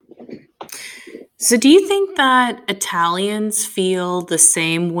So, do you think that Italians feel the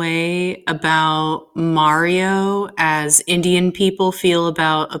same way about Mario as Indian people feel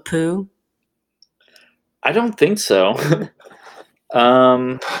about Apu? I don't think so.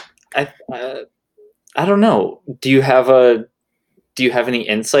 um, I don't know. Do you have any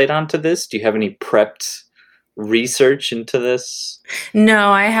insight onto this? Do you have any prepped research into this?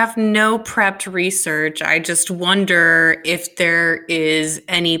 No, I have no prepped research. I just wonder if there is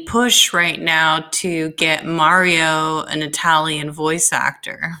any push right now to get Mario an Italian voice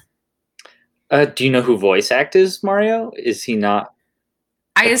actor. Do you know who voice actors Mario? Is he not?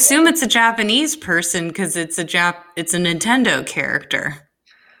 I assume it's a Japanese person because it's a Nintendo character.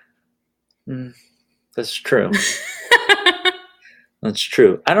 Mm, that's true. That's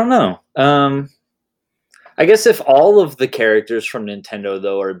true. I don't know. I guess if all of the characters from Nintendo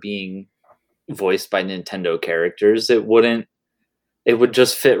though are being voiced by Nintendo characters, it wouldn't. It would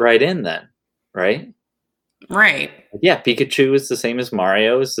just fit right in then, right? Right. Yeah, Pikachu is the same as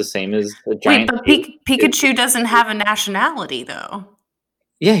Mario. Is the same as a Wait, giant but ape. Pikachu doesn't have a nationality, though.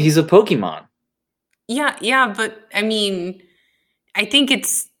 Yeah, he's a Pokemon. Yeah, yeah, but I mean, I think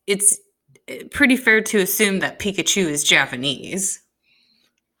it's pretty fair to assume that Pikachu is Japanese.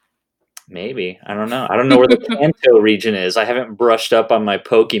 Maybe. I don't know. I don't know where the Kanto region is. I haven't brushed up on my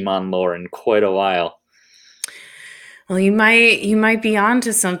Pokemon lore in quite a while. Well, you might be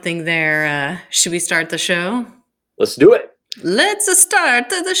onto something there. Should we start the show? Let's do it. Let's start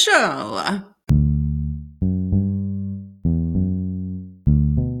the show.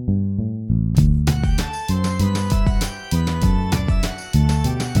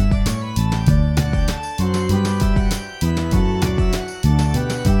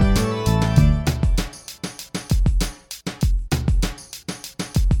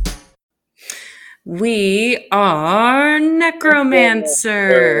 We are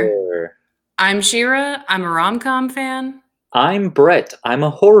Necromancer. I'm Shira. I'm a rom com fan. I'm Brett. I'm a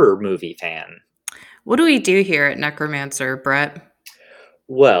horror movie fan. What do we do here at Necromancer, Brett?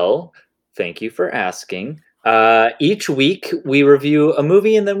 Well, thank you for asking. Each week we review a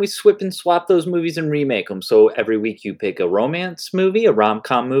movie and then we swip and swap those movies and remake them. So every week you pick a romance movie, a rom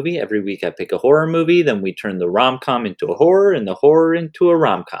com movie. Every week I pick a horror movie. Then we turn the rom com into a horror and the horror into a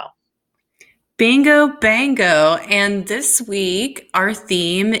rom com. Bingo bango. And this week, our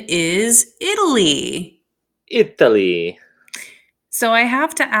theme is Italy. Italy. So I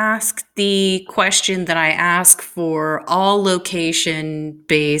have to ask the question that I ask for all location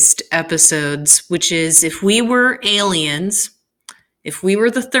based episodes, which is if we were aliens, if we were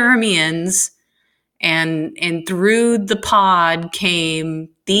the Thermians, and through the pod came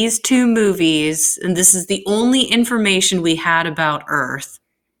these two movies, and this is the only information we had about Earth,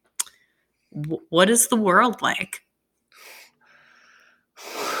 what is the world like?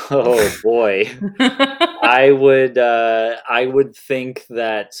 Oh boy. I would think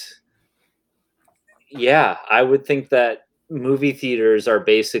that I would think that movie theaters are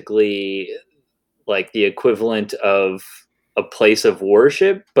basically like the equivalent of a place of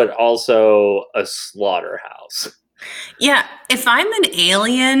worship, but also a slaughterhouse. Yeah, if I'm an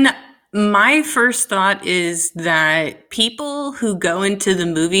alien, my first thought is that people who go into the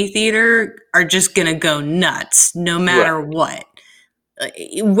movie theater are just going to go nuts no Right. matter what.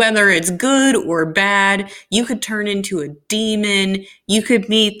 Whether it's good or bad, you could turn into a demon, you could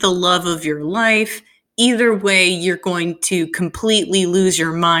meet the love of your life. Either way, you're going to completely lose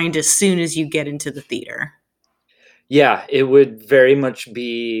your mind as soon as you get into the theater. Yeah, it would very much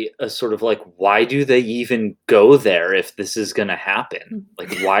be a sort of like, why do they even go there if this is going to happen?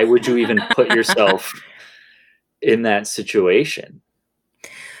 Like, why would you even put yourself in that situation?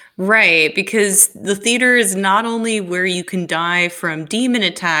 Right, because the theater is not only where you can die from demon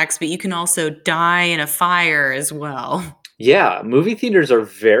attacks, but you can also die in a fire as well. Yeah, movie theaters are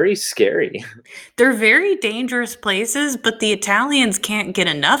very scary. They're very dangerous places, but the Italians can't get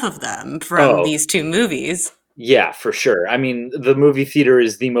enough of them from Oh, these two movies. yeah, for sure. I mean, the movie theater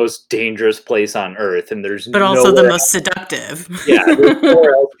is the most dangerous place on earth, and there's But also the nowhere. most seductive. Yeah, there's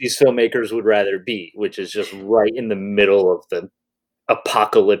nowhere else these filmmakers would rather be, which is just right in the middle of the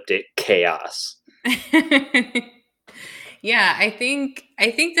apocalyptic chaos. Yeah, I think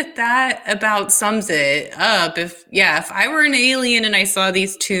that about sums it up. If I were an alien and I saw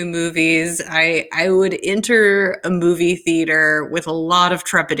these two movies, I would enter a movie theater with a lot of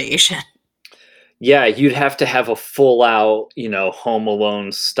trepidation. Yeah, you'd have to have a full out, Home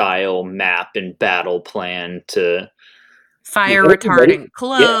Alone style map and battle plan to you Fire gotta be ready. retardant Yeah,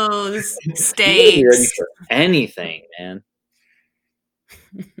 clothes, you gotta be ready stakes. for anything, man.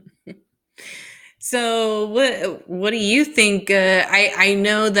 So what do you think? I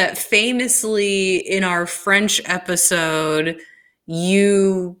know that famously in our French episode,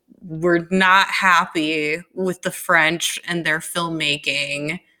 you were not happy with the French and their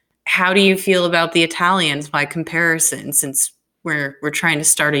filmmaking. How do you feel about the Italians by comparison, since we're trying to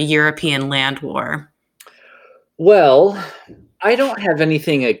start a European land war? Well, I don't have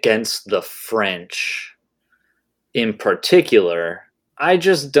anything against the French in particular. I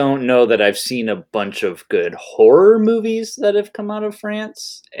just don't know that I've seen a bunch of good horror movies that have come out of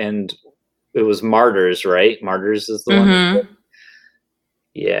France. And it was Martyrs, right? Martyrs is the one. Mm-hmm.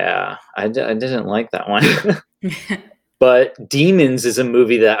 Yeah, I didn't like that one. But Demons is a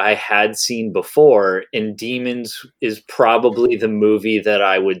movie that I had seen before, and Demons is probably the movie that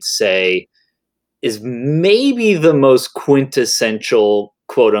I would say is maybe the most quintessential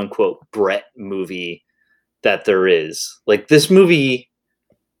quote unquote Brett movie that there is. Like, this movie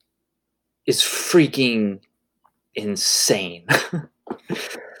is freaking insane.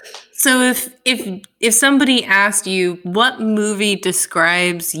 So if somebody asked you what movie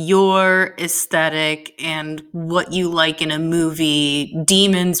describes your aesthetic and what you like in a movie,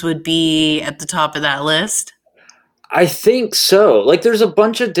 Demons would be at the top of that list. I think so. Like, there's a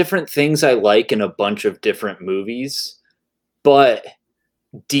bunch of different things I like in a bunch of different movies, but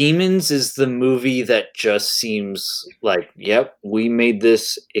Demons is the movie that just seems like, yep, we made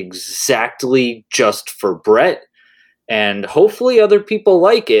this exactly just for Brett. And hopefully other people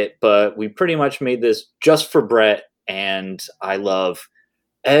like it, but we pretty much made this just for Brett. And I love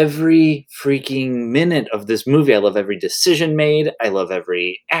every freaking minute of this movie. I love every decision made. I love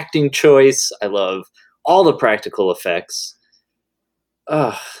every acting choice. I love all the practical effects.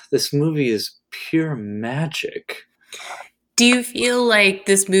 Ugh, this movie is pure magic. Do you feel like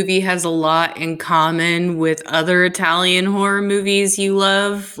this movie has a lot in common with other Italian horror movies you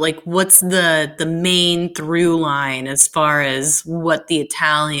love? Like, what's the main through line as far as what the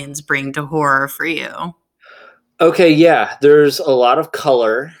Italians bring to horror for you? Okay, yeah, there's a lot of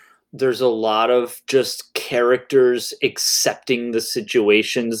color. There's a lot of just characters accepting the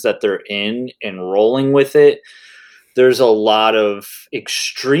situations that they're in and rolling with it. There's a lot of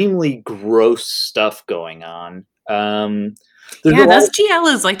extremely gross stuff going on. There's a Yeah, lot those of,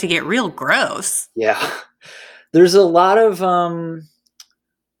 GLs like to get real gross. yeah. There's a lot of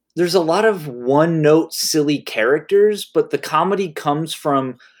there's a lot of one note silly characters, but the comedy comes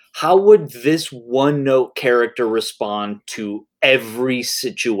from how would this one note character respond to every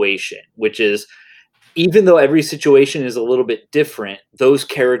situation, which is, even though every situation is a little bit different, those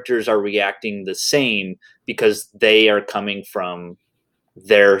characters are reacting the same because they are coming from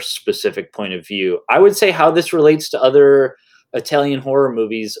their specific point of view. I would say how this relates to other Italian horror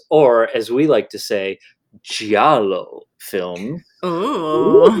movies, or as we like to say, giallo film. Ooh.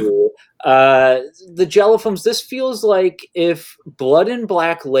 Ooh. The giallo films. This feels like if Blood and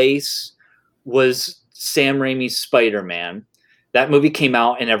Black Lace was Sam Raimi's Spider-Man. That movie came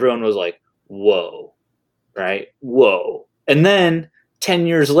out and everyone was like, "Whoa!" Right? Whoa! And then 10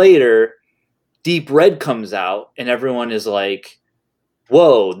 years later, Deep Red comes out and everyone is like,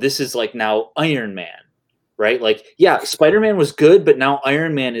 whoa, this is like now Iron Man, right? Like, yeah, Spider-Man was good, but now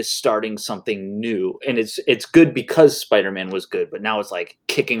Iron Man is starting something new. And it's good because Spider-Man was good, but now it's like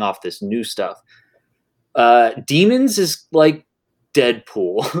kicking off this new stuff. Demons is like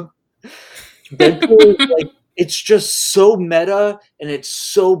Deadpool. Deadpool is like, it's just so meta and it's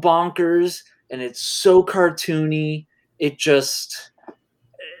so bonkers and it's so cartoony. It just,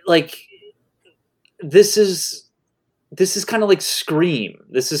 like, this is kind of like Scream.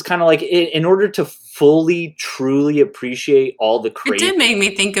 This is kind of like, in order to fully, truly appreciate all the It crazy. did make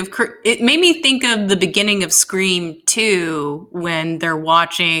me think of it made me think of the beginning of Scream 2 when they're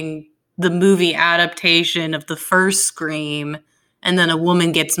watching the movie adaptation of the first Scream and then a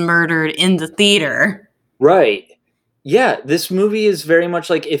woman gets murdered in the theater. Right. Yeah, this movie is very much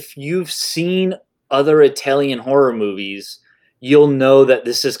like, if you've seen other Italian horror movies, you'll know that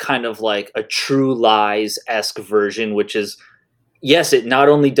this is kind of like a True Lies-esque version, which is, yes, it not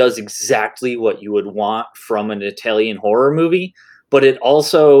only does exactly what you would want from an Italian horror movie, but it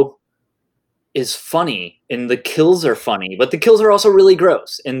also is funny, and the kills are funny, but the kills are also really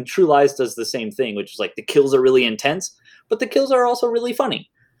gross. And True Lies does the same thing, which is like the kills are really intense, but the kills are also really funny.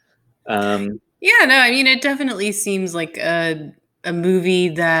 Yeah, no, I mean it definitely seems like a movie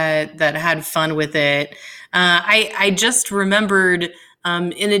that had fun with it. I just remembered,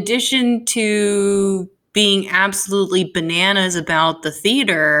 in addition to being absolutely bananas about the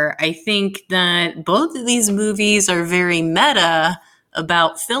theater, I think that both of these movies are very meta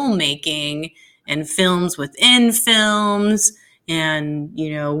about filmmaking and films within films and,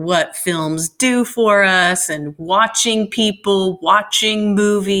 you know, what films do for us and watching people, watching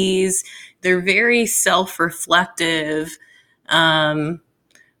movies. They're very self-reflective,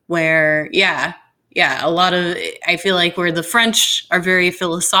 where, a lot of, I feel like where the French are very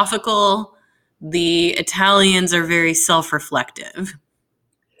philosophical, the Italians are very self-reflective.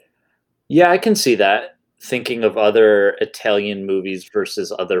 Yeah, I can see that. Thinking of other Italian movies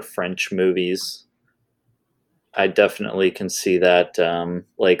versus other French movies, I definitely can see that.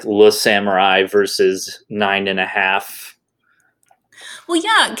 Like Le Samurai versus Nine and a Half. Well,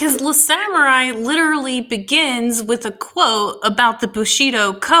 yeah, because Le Samurai literally begins with a quote about the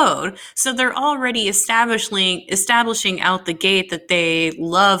Bushido Code. So they're already establishing out the gate that they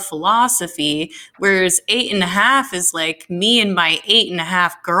love philosophy, whereas Eight and a Half is like me and my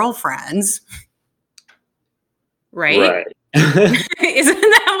 8.5 girlfriends. Right? Right. Isn't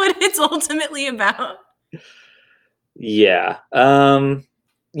that what it's ultimately about? Yeah.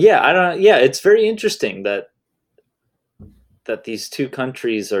 Yeah, I don't yeah, it's very interesting that these two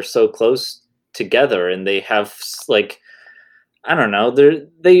countries are so close together, and they have, like, I don't know,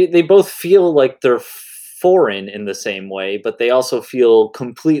 they both feel like they're foreign in the same way, but they also feel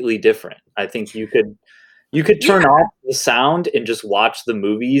completely different. I think you could turn off the sound and just watch the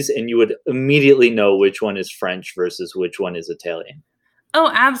movies, and you would immediately know which one is French versus which one is Italian. Oh,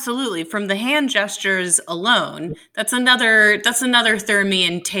 absolutely. From the hand gestures alone, that's another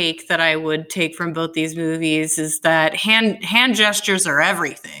Thermian take that I would take from both these movies, is that hand gestures are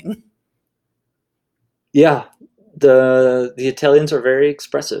everything. Yeah, the Italians are very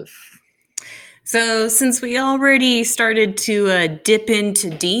expressive. So, since we already started to dip into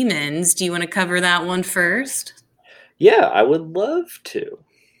demons, do you want to cover that one first? Yeah, I would love to.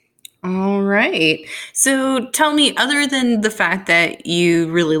 All right. So tell me, other than the fact that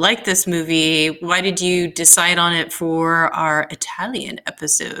you really like this movie, why did you decide on it for our Italian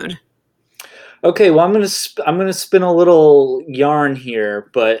episode? Okay, well, I'm gonna spin a little yarn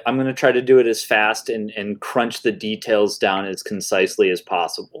here, but I'm gonna try to do it as fast and crunch the details down as concisely as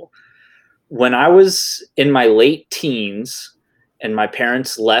possible. When I was in my late teens and my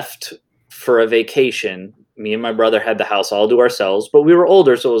parents left for a vacation, me and my brother had the house all to ourselves, but we were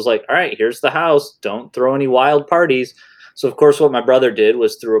older, so it was like, all right, here's the house. Don't throw any wild parties. So, of course, what my brother did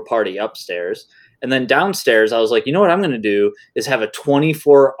was threw a party upstairs. And then downstairs, I was like, you know what I'm going to do is have a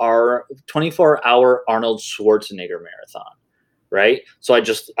 24-hour Arnold Schwarzenegger marathon. Right. So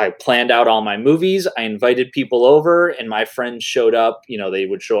I planned out all my movies. I invited people over, and my friends showed up. You know, they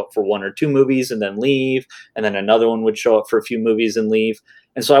would show up for one or two movies and then leave. And then another one would show up for a few movies and leave.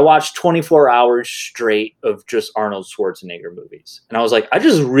 And so I watched 24 hours straight of just Arnold Schwarzenegger movies. And I was like, I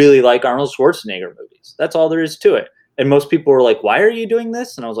just really like Arnold Schwarzenegger movies. That's all there is to it. And most people were like, why are you doing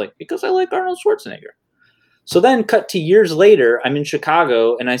this? And I was like, because I like Arnold Schwarzenegger. So then, cut to years later, I'm in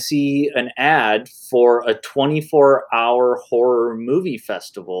Chicago and I see an ad for a 24-hour horror movie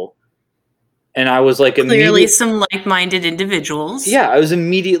festival. And I was like, Clearly some like-minded individuals. Yeah, I was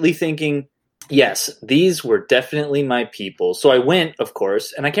immediately thinking, yes, these were definitely my people. So I went, of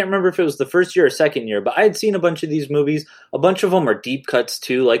course, and I can't remember if it was the first year or second year, but I had seen a bunch of these movies. A bunch of them are deep cuts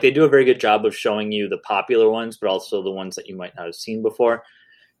too. Like, they do a very good job of showing you the popular ones, but also the ones that you might not have seen before.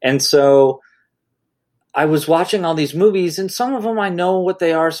 And so I was watching all these movies, and some of them I know what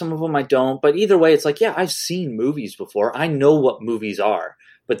they are, some of them I don't. But either way, it's like, yeah, I've seen movies before. I know what movies are.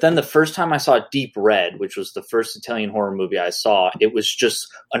 But then the first time I saw Deep Red, which was the first Italian horror movie I saw, it was just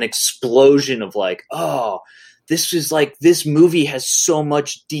an explosion of like, oh, this is like, this movie has so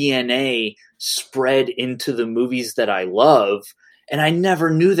much DNA spread into the movies that I love. And I never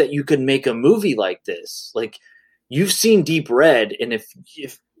knew that you could make a movie like this. Like, you've seen Deep Red, and if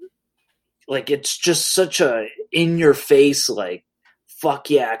like, it's just such a in your face, like, fuck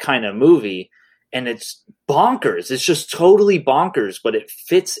yeah kind of movie. And it's bonkers. It's just totally bonkers, but it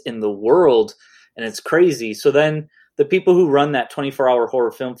fits in the world, and it's crazy. So then the people who run that 24-hour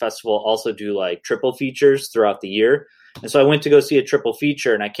horror film festival also do like triple features throughout the year. And so I went to go see a triple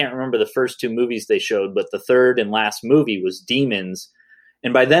feature, and I can't remember the first two movies they showed, but the third and last movie was Demons.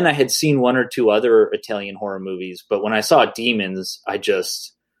 And by then I had seen one or two other Italian horror movies, but when I saw Demons, I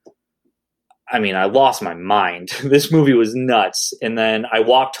lost my mind. This movie was nuts. And then I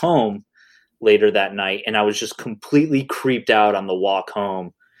walked home later that night, and I was just completely creeped out on the walk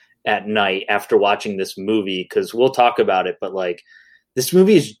home at night after watching this movie, because we'll talk about it, but like, this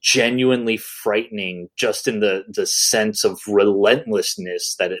movie is genuinely frightening just in the sense of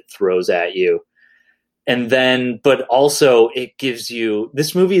relentlessness that it throws at you. And then, but also it gives you,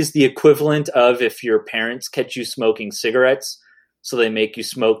 this movie is the equivalent of if your parents catch you smoking cigarettes, so they make you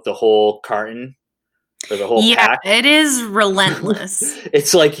smoke the whole carton. for the whole Yeah, pack. it is relentless.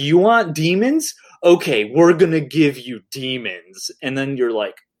 It's like, you want demons? Okay, we're gonna give you demons. And then you're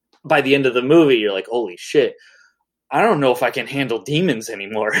like, by the end of the movie, you're like, holy shit, I don't know if I can handle demons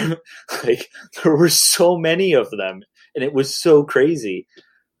anymore. Like, there were so many of them, and it was so crazy.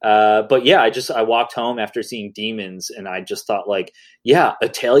 But yeah, I walked home after seeing Demons, and I just thought, like, yeah,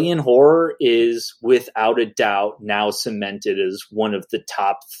 Italian horror is without a doubt now cemented as one of the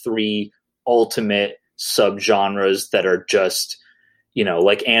top 3 ultimate subgenres that are just,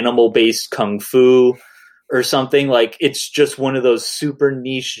 like animal-based kung fu or something. Like, it's just one of those super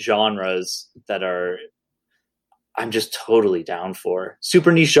niche genres that I'm just totally down for.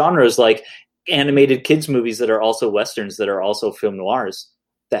 Super niche genres like animated kids movies that are also westerns, that are also film noirs,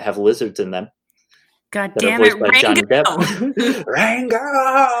 that have lizards in them. God That are damn it, voiced by Johnny Depp.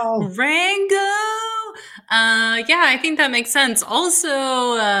 Rango! Rango! Yeah, I think that makes sense.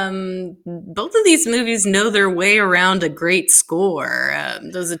 Also, both of these movies know their way around a great score.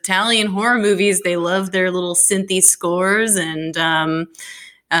 Those Italian horror movies, they love their little synthy scores, and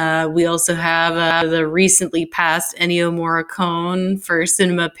we also have the recently passed Ennio Morricone for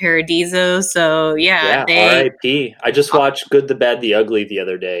Cinema Paradiso. So yeah, R.I.P. I just watched Good, the Bad, the Ugly the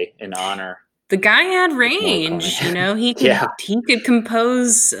other day in honor. The guy had range, he could Yeah. he could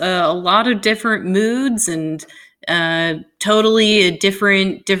compose a lot of different moods, and totally a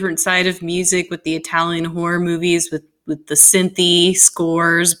different side of music with the Italian horror movies with the synthy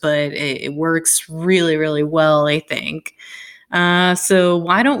scores, but it works really, really well, I think. So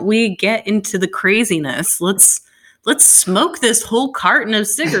why don't we get into the craziness? Let's smoke this whole carton of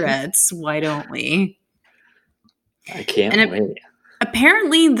cigarettes. Why don't we? I can't wait.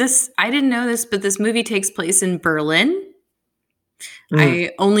 Apparently, I didn't know this, but this movie takes place in Berlin.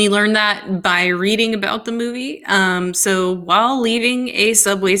 I only learned that by reading about the movie. So while leaving a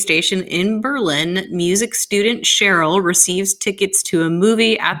subway station in Berlin, music student Cheryl receives tickets to a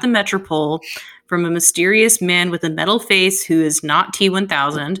movie at the Metropole from a mysterious man with a metal face who is not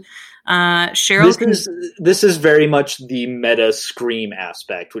T-1000. This is very much the meta Scream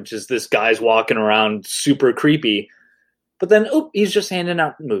aspect, which is this guy's walking around super creepy, but then he's just handing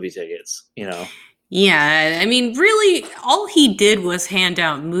out movie tickets, Yeah, I mean, really, all he did was hand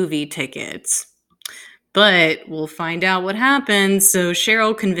out movie tickets. But we'll find out what happens. So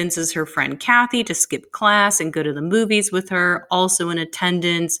Cheryl convinces her friend Kathy to skip class and go to the movies with her. Also in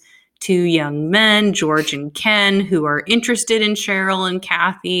attendance, 2 young men, George and Ken, who are interested in Cheryl and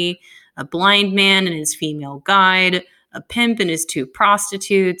Kathy, a blind man and his female guide, a pimp and his 2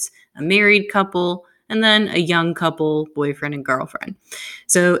 prostitutes, a married couple, and then a young couple, boyfriend and girlfriend.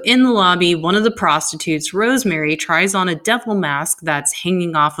 So in the lobby, one of the prostitutes, Rosemary, tries on a devil mask that's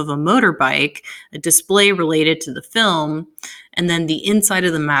hanging off of a motorbike, a display related to the film, and then the inside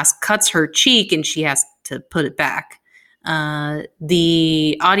of the mask cuts her cheek and she has to put it back.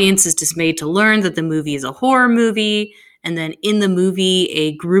 The audience is dismayed to learn that the movie is a horror movie. And then in the movie,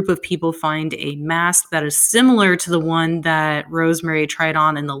 a group of people find a mask that is similar to the one that Rosemary tried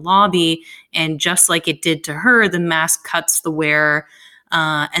on in the lobby. And just like it did to her, the mask cuts the wearer.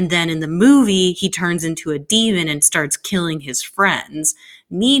 And then in the movie, he turns into a demon and starts killing his friends.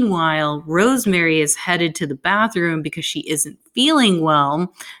 Meanwhile, Rosemary is headed to the bathroom because she isn't feeling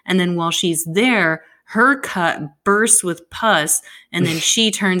well. And then while she's there, her cut bursts with pus, and then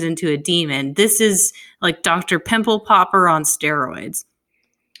she turns into a demon. This is like Dr. Pimple Popper on steroids.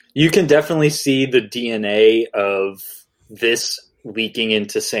 You can definitely see the DNA of this leaking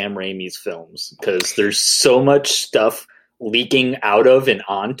into Sam Raimi's films, because there's so much stuff leaking out of and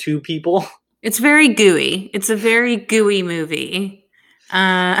onto people. It's very gooey. It's a very gooey movie.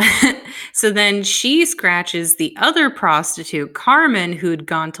 So then she scratches the other prostitute, Carmen, who'd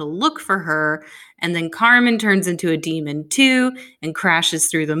gone to look for her. And then Carmen turns into a demon too and crashes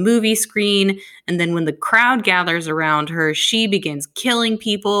through the movie screen. And then when the crowd gathers around her, she begins killing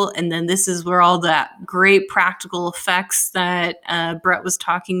people. And then this is where all that great practical effects that Brett was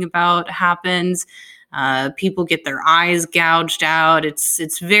talking about happens. People get their eyes gouged out.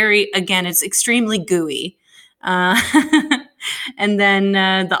 It's very, again, it's extremely gooey. And then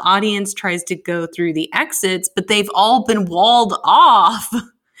the audience tries to go through the exits, but they've all been walled off.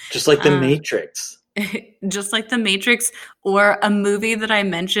 Just like The Matrix. Just like The Matrix, or a movie that I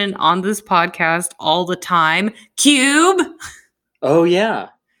mention on this podcast all the time, Cube. Oh, yeah.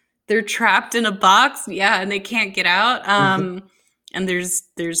 They're trapped in a box. Yeah, and they can't get out. And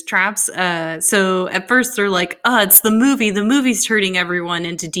there's traps. So at first they're like, it's the movie. The movie's turning everyone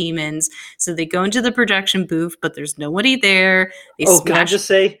into demons. So they go into the projection booth, but there's nobody there. Can I just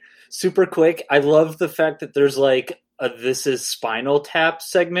say super quick? I love the fact that there's like a This Is Spinal Tap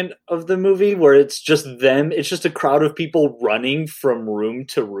segment of the movie where it's just them. It's just a crowd of people running from room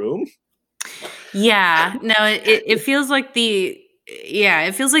to room. Yeah, no, it feels like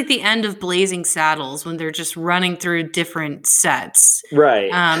it feels like the end of Blazing Saddles when they're just running through different sets.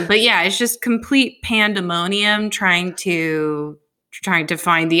 Right. But yeah, it's just complete pandemonium trying to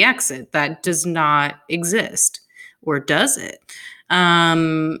find the exit that does not exist, or does it?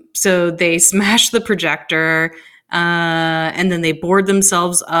 So they smash the projector, and then they board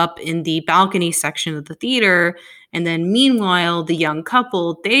themselves up in the balcony section of the theater. And then meanwhile, the young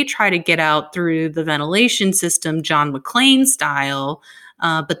couple, they try to get out through the ventilation system, John McClane style.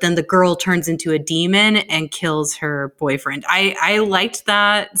 But then the girl turns into a demon and kills her boyfriend. I liked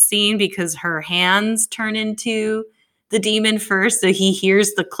that scene because her hands turn into the demon first. So he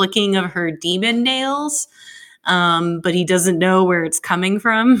hears the clicking of her demon nails, but he doesn't know where it's coming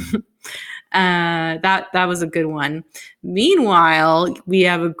from. That was a good one. Meanwhile, we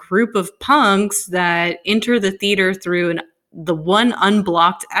have a group of punks that enter the theater through the one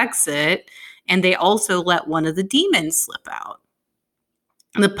unblocked exit, and they also let one of the demons slip out.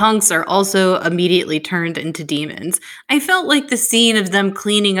 The punks are also immediately turned into demons. I felt like the scene of them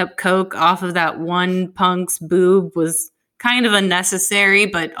cleaning up coke off of that one punk's boob was kind of unnecessary,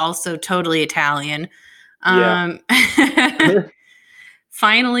 but also totally Italian. Yeah.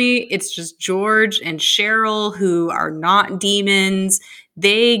 Finally, it's just George and Cheryl who are not demons.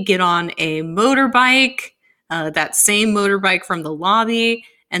 They get on a motorbike, that same motorbike from the lobby.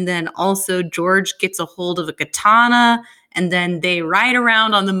 And then also George gets a hold of a katana, and then they ride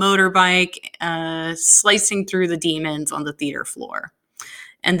around on the motorbike, slicing through the demons on the theater floor.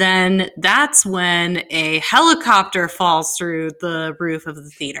 And then that's when a helicopter falls through the roof of the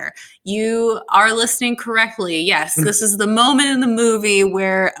theater. You are listening correctly. Yes, this is the moment in the movie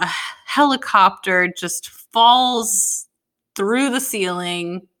where a helicopter just falls through the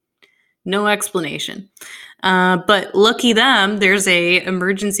ceiling. No explanation. But lucky them, there's a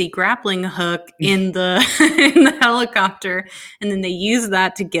emergency grappling hook in the in the helicopter, and then they use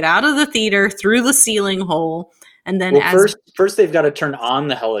that to get out of the theater through the ceiling hole. And then first they've got to turn on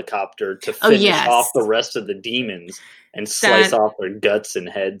the helicopter to finish off the rest of the demons and slice off their guts and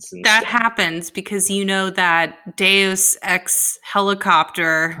heads. And that happens because you know that Deus Ex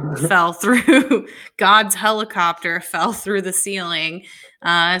helicopter fell through, God's helicopter fell through the ceiling.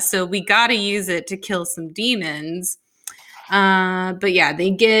 So we got to use it to kill some demons. But yeah, they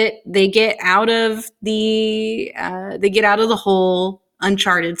get out of the hole,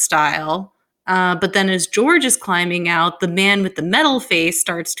 Uncharted style. But then as George is climbing out, the man with the metal face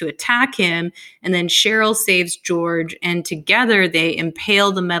starts to attack him, and then Cheryl saves George, and together they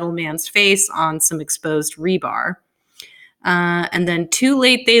impale the metal man's face on some exposed rebar. And then too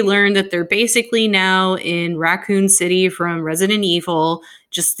late, they learn that they're basically now in Raccoon City from Resident Evil.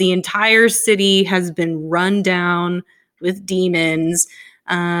 Just the entire city has been run down with demons.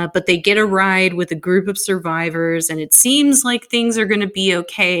 But they get a ride with a group of survivors, and it seems like things are going to be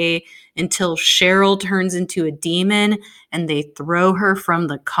okay until Cheryl turns into a demon and they throw her from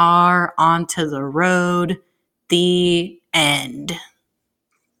the car onto the road. The end.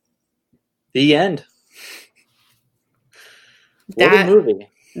 The end. What a movie.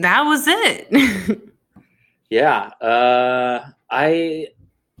 That was it. Yeah. I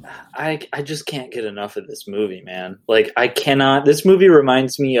just can't get enough of this movie, man. Like, I cannot. This movie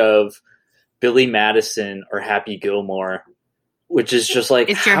reminds me of Billy Madison or Happy Gilmore, which is just like,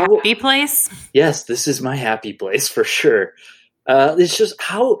 it's your happy place. Yes, this is my happy place for sure. It's just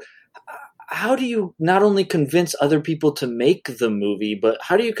how do you not only convince other people to make the movie, but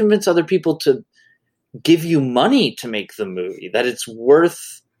how do you convince other people to give you money to make the movie, that it's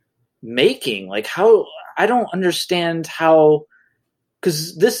worth making? Like, how? I don't understand how.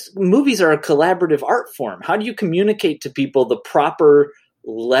 Because movies are a collaborative art form. How do you communicate to people the proper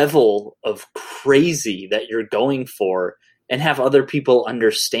level of crazy that you're going for and have other people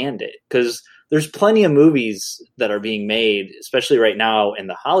understand it? Because there's plenty of movies that are being made, especially right now in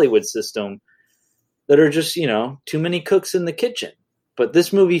the Hollywood system, that are just, too many cooks in the kitchen. But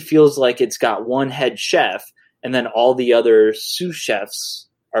this movie feels like it's got one head chef, and then all the other sous chefs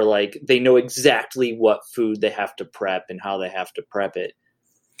are like, they know exactly what food they have to prep and how they have to prep it.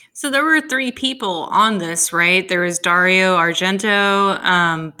 So there were 3 people on this, right? There was Dario Argento,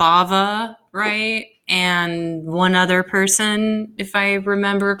 Bava, right? And one other person, if I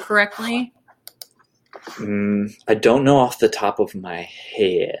remember correctly. I don't know off the top of my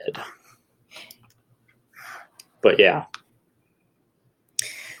head. But yeah.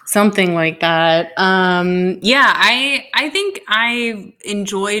 Something like that. Yeah, I think I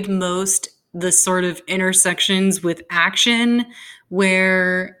enjoyed most the sort of intersections with action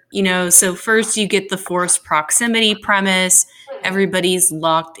where, so first you get the forced proximity premise. Everybody's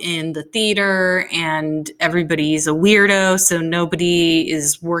locked in the theater and everybody's a weirdo, so nobody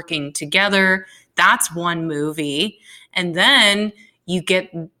is working together. That's one movie. And then you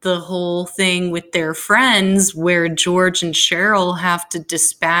get the whole thing with their friends where George and Cheryl have to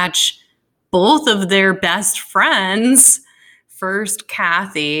dispatch both of their best friends. First,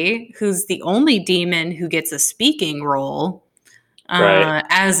 Kathy, who's the only demon who gets a speaking role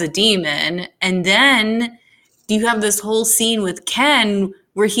as a demon. And then you have this whole scene with Ken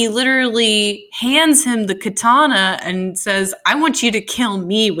where he literally hands him the katana and says, I want you to kill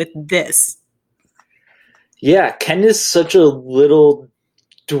me with this. Yeah, Ken is such a little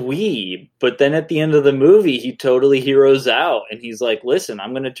dweeb, but then at the end of the movie, he totally heroes out, and he's like, listen,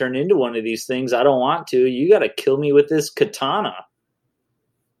 I'm going to turn into one of these things. I don't want to. You got to kill me with this katana.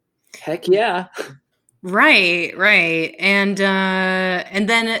 Heck yeah. Right. And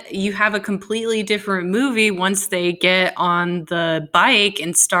then you have a completely different movie once they get on the bike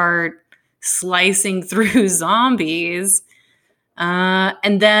and start slicing through zombies.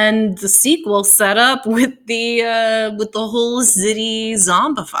 And then the sequel set up with the whole city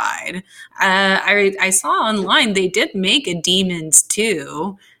zombified. I saw online they did make a Demons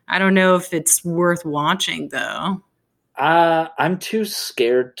 2. I don't know if it's worth watching though. I'm too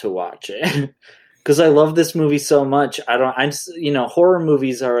scared to watch it because I love this movie so much. Horror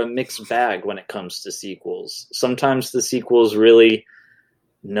movies are a mixed bag when it comes to sequels. Sometimes the sequels really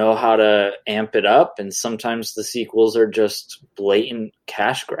know how to amp it up, and sometimes the sequels are just blatant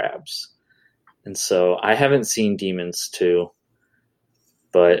cash grabs. And so I haven't seen Demons 2,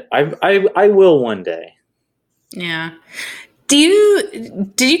 but I will one day. Yeah.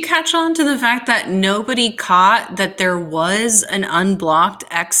 Did you catch on to the fact that nobody caught that there was an unblocked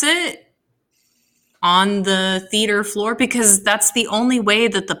exit on the theater floor? Because that's the only way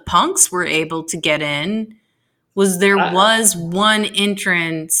that the punks were able to get in. Was one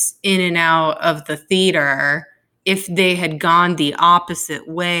entrance in and out of the theater if they had gone the opposite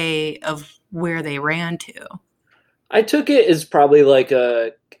way of where they ran to. I took it as probably like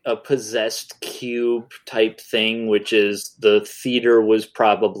a possessed cube type thing, which is the theater was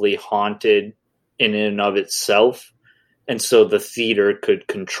probably haunted in and of itself. And so the theater could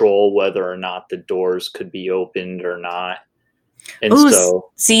control whether or not the doors could be opened or not. And so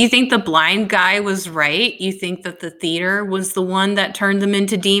you think the blind guy was right? You think that the theater was the one that turned them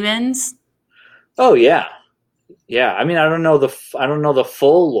into demons? Oh yeah. Yeah. I mean, I don't know the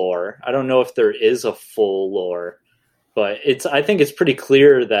full lore. I don't know if there is a full lore, but I think it's pretty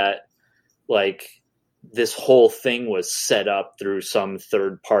clear that like this whole thing was set up through some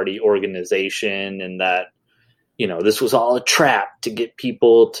third party organization, and that, this was all a trap to get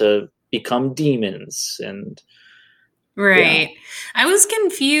people to become demons. And right. Yeah. I was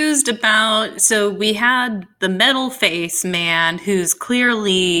confused about, so we had the metal face man who's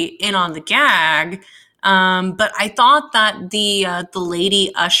clearly in on the gag, but I thought that the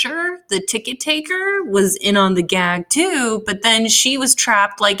lady usher, the ticket taker, was in on the gag too, but then she was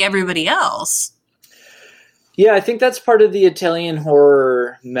trapped like everybody else. Yeah, I think that's part of the Italian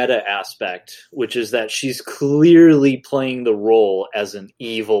horror meta aspect, which is that she's clearly playing the role as an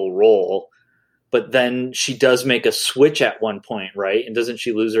evil role. But then she does make a switch at one point, right? And doesn't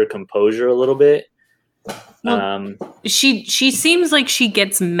she lose her composure a little bit? Well, she seems like she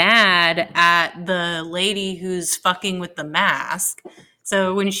gets mad at the lady who's fucking with the mask.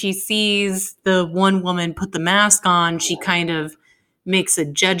 So when she sees the one woman put the mask on, she kind of makes a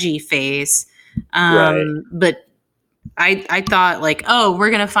judgy face. Right. But I thought like, oh, we're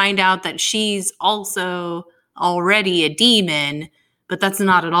going to find out that she's also already a demon, but that's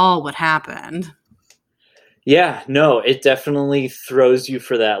not at all what happened. Yeah, no, it definitely throws you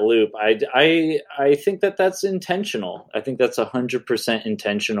for that loop. I think that that's intentional. I think that's 100%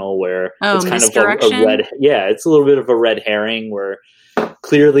 intentional, where it's kind of a red. Yeah, it's a little bit of a red herring where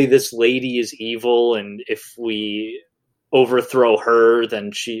clearly this lady is evil, and if we overthrow her,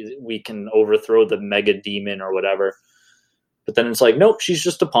 then we can overthrow the mega demon or whatever. But then it's like, nope, she's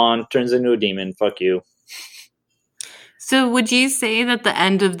just a pawn, turns into a demon. Fuck you. So would you say that the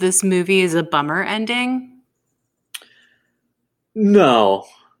end of this movie is a bummer ending? No,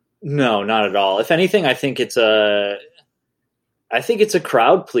 not at all. If anything, I think it's a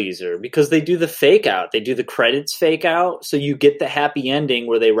crowd pleaser, because they do the fake out. They do the credits fake out. So you get the happy ending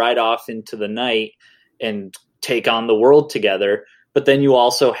where they ride off into the night and take on the world together. But then you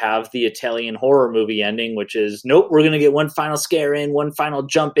also have the Italian horror movie ending, which is, nope, we're going to get one final scare in, one final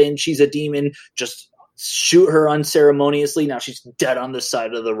jump in. She's a demon. Just shoot her unceremoniously. Now she's dead on the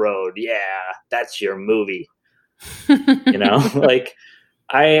side of the road. Yeah, that's your movie. You know, like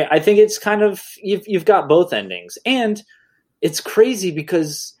I think it's kind of, you've got both endings, and it's crazy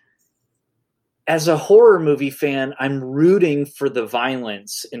because as a horror movie fan, I'm rooting for the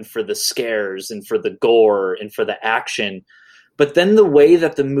violence and for the scares and for the gore and for the action. But then the way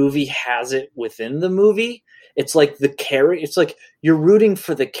that the movie has it within the movie, it's like it's like you're rooting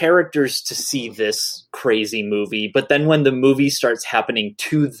for the characters to see this crazy movie. But then when the movie starts happening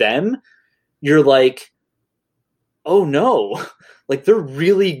to them, you're like, oh no, like they're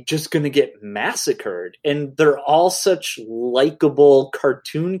really just going to get massacred. And they're all such likable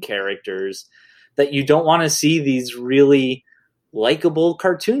cartoon characters that you don't want to see these really likable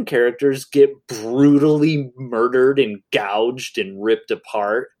cartoon characters get brutally murdered and gouged and ripped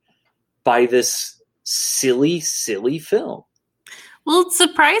apart by this silly film. Well, it's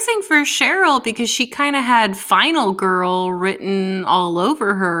surprising for Cheryl because she kind of had Final Girl written all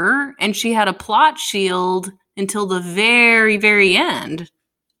over her, and she had a plot shield until the very, very end.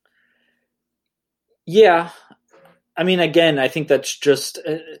 Yeah. I mean, again, I think that's just...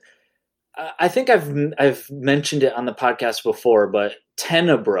 I think I've mentioned it on the podcast before, but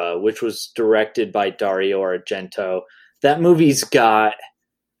Tenebra, which was directed by Dario Argento, that movie's got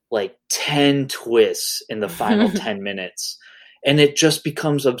like 10 twists in the final 10 minutes. And it just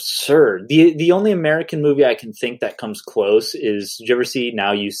becomes absurd. The only American movie I can think that comes close is, did you ever see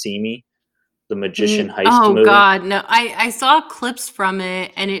Now You See Me? The magician heist movie? Oh, God, no. I saw clips from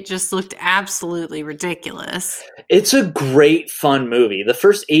it, and it just looked absolutely ridiculous. It's a great, fun movie. The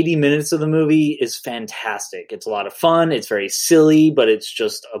first 80 minutes of the movie is fantastic. It's a lot of fun. It's very silly, but it's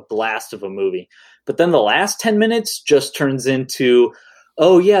just a blast of a movie. But then the last 10 minutes just turns into,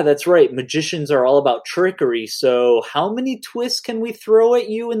 oh, yeah, that's right. Magicians are all about trickery. So how many twists can we throw at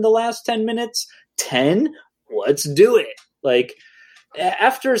you in the last 10 minutes? 10? Let's do it. Like,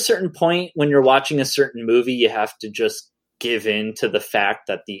 after a certain point, when you're watching a certain movie, you have to just give in to the fact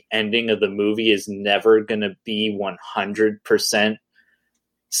that the ending of the movie is never going to be 100%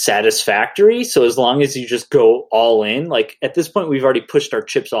 satisfactory. So as long as you just go all in, like at this point, we've already pushed our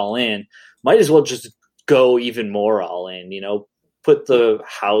chips all in, might as well just go even more all in, you know, put the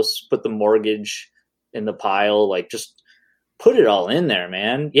house, put the mortgage in the pile, like just put it all in there,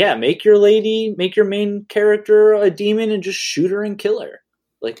 man. Yeah, make your main character a demon and just shoot her and kill her.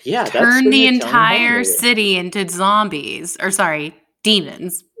 Like, yeah, turn the entire city into zombies. Or sorry,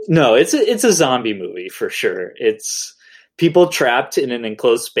 demons. No, it's a zombie movie for sure. It's people trapped in an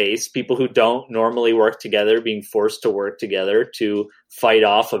enclosed space, people who don't normally work together being forced to work together to fight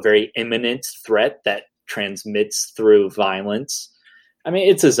off a very imminent threat that transmits through violence. I mean,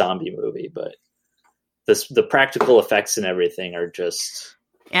 it's a zombie movie, but the practical effects and everything are just,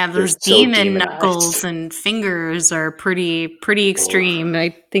 yeah, those demon knuckles and fingers are pretty extreme.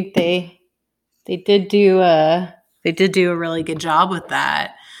 I think they did do a really good job with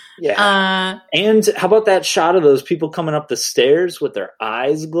that. Yeah. And how about that shot of those people coming up the stairs with their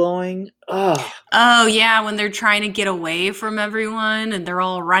eyes glowing? Oh yeah, when they're trying to get away from everyone and they're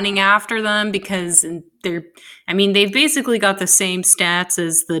all running after them because they've basically got the same stats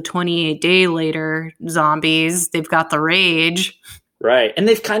as the 28 Day Later zombies. They've got the rage. Right. And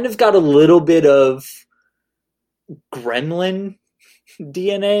they've kind of got a little bit of gremlin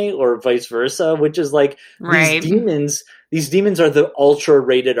DNA or vice versa, which is like right. These demons are the ultra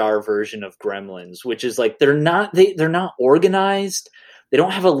rated R version of gremlins, which is like they're not organized. They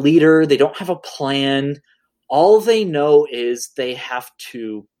don't have a leader. They don't have a plan. All they know is they have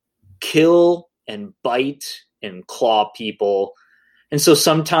to kill and bite and claw people. And so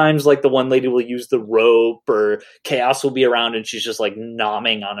sometimes like the one lady will use the rope or Chaos will be around and she's just like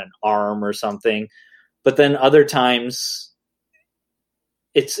nomming on an arm or something. But then other times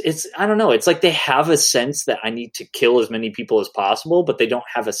it's I don't know. It's like they have a sense that I need to kill as many people as possible, but they don't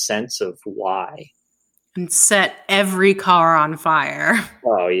have a sense of why. And set every car on fire.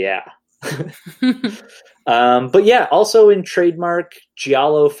 Oh, yeah. But yeah, also in trademark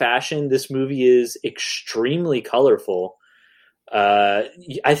Giallo fashion, this movie is extremely colorful.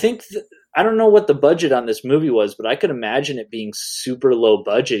 I think I don't know what the budget on this movie was, but I could imagine it being super low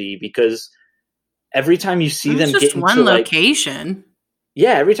budgety because every time you see them get into one location.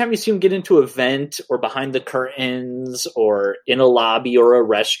 Yeah, every time you see them get into a vent or behind the curtains or in a lobby or a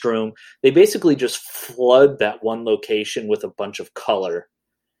restroom, they basically just flood that one location with a bunch of color.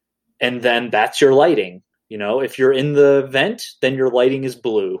 And then that's your lighting. You know, if you're in the vent, then your lighting is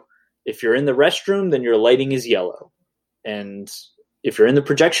blue. If you're in the restroom, then your lighting is yellow. And if you're in the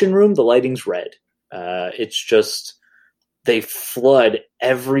projection room, the lighting's red. It's just they flood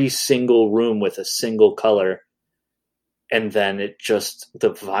every single room with a single color. And then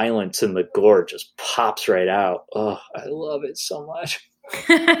the violence and the gore just pops right out. Oh, I love it so much.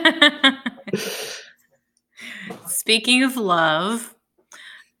 Speaking of love,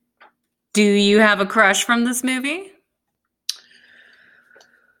 do you have a crush from this movie?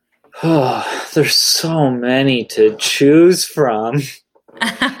 Oh, there's so many to choose from.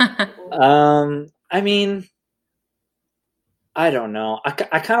 I mean, I don't know. I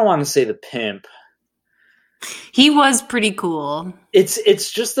kind of want to say the pimp. He was pretty cool.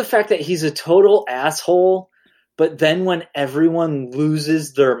 It's just the fact that he's a total asshole, but then when everyone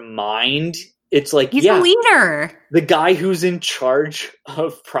loses their mind, it's like, he's a leader. The guy who's in charge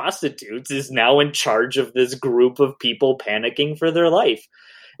of prostitutes is now in charge of this group of people panicking for their life.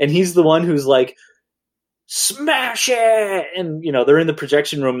 And he's the one who's like, smash it! And, they're in the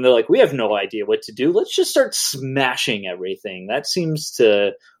projection room and they're like, we have no idea what to do. Let's just start smashing everything. That seems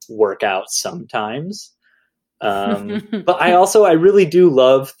to work out sometimes. But I really do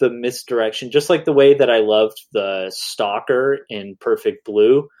love the misdirection, just like the way that I loved the stalker in Perfect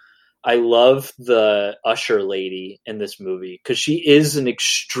Blue. I love the usher lady in this movie because she is an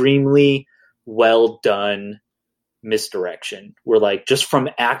extremely well done misdirection. Where like just from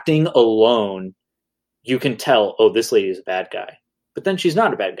acting alone, you can tell, oh, this lady is a bad guy. But then she's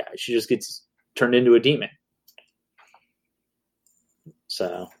not a bad guy. She just gets turned into a demon.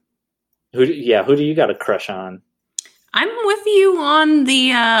 So who do you got a crush on? I'm with you on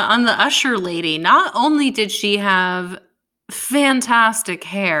the usher lady. Not only did she have fantastic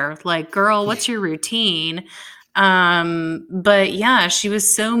hair, like, girl, what's your routine? But yeah, she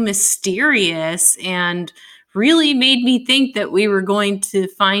was so mysterious and really made me think that we were going to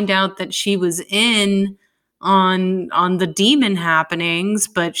find out that she was in on the demon happenings,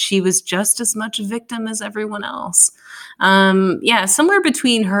 but she was just as much a victim as everyone else. Yeah, somewhere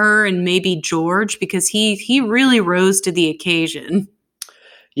between her and maybe George, because he really rose to the occasion.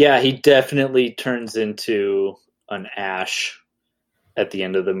 Yeah, he definitely turns into an Ash at the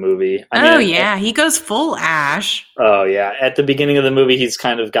end of the movie. He goes full Ash. Oh yeah, at the beginning of the movie, he's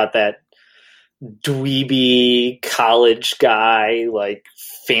kind of got that dweeby college guy, like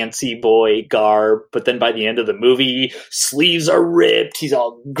fancy boy garb, but then by the end of the movie, sleeves are ripped, he's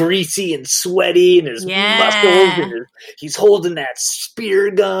all greasy and sweaty, and his muscles, and he's holding that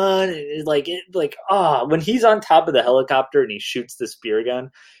spear gun, and when he's on top of the helicopter and he shoots the spear gun,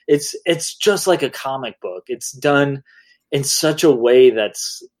 it's just like a comic book. It's done in such a way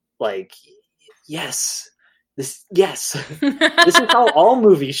that's like, yes, this is how all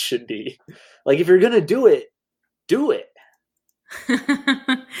movies should be. Like, if you're gonna do it, do it.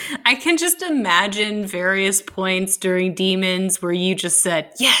 I can just imagine various points during Demons where you just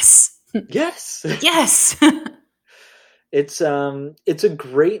said, yes. Yes. Yes. It's a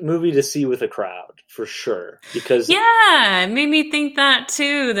great movie to see with a crowd, for sure. Because yeah, it made me think that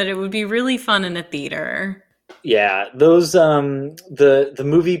too, that it would be really fun in a theater. Yeah, those the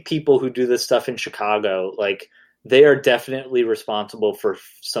movie people who do this stuff in Chicago, like, they are definitely responsible for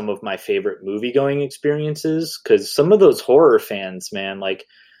some of my favorite movie going experiences, because some of those horror fans, man, like,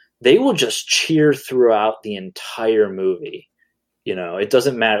 they will just cheer throughout the entire movie. It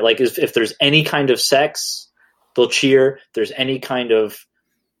doesn't matter. Like, if there's any kind of sex, they'll cheer. If there's any kind of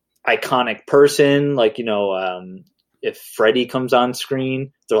iconic person, like, if Freddy comes on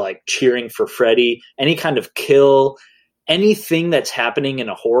screen, they're like cheering for Freddy. Any kind of kill, anything that's happening in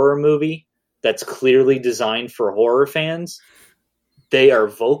a horror movie that's clearly designed for horror fans, they are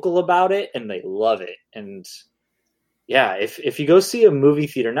vocal about it and they love it. And yeah, if you go see a movie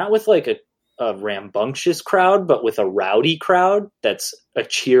theater, not with like a rambunctious crowd, but with a rowdy crowd that's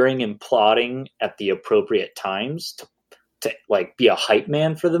cheering and applauding at the appropriate times to like be a hype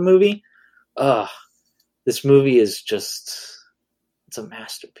man for the movie, this movie is just, it's a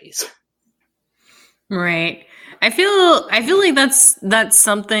masterpiece. Right. I feel like that's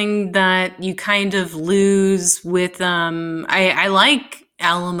something that you kind of lose with I like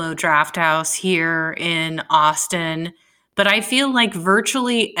Alamo Drafthouse here in Austin, but I feel like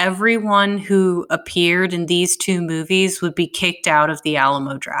virtually everyone who appeared in these two movies would be kicked out of the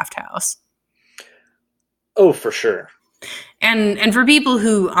Alamo Drafthouse. Oh, for sure. And for people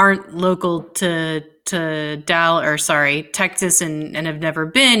who aren't local to Texas and have never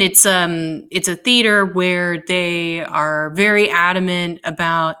been, it's a theater where they are very adamant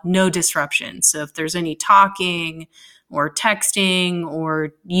about no disruption. So if there's any talking or texting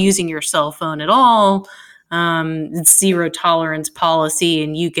or using your cell phone at all, it's zero tolerance policy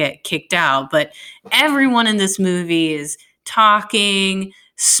and you get kicked out. But everyone in this movie is talking,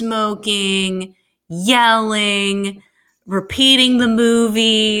 smoking, yelling, repeating the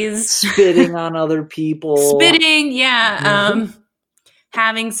movies, spitting on other people, spitting,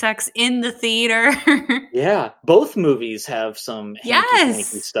 having sex in the theater. Yeah, both movies have some hanky-panky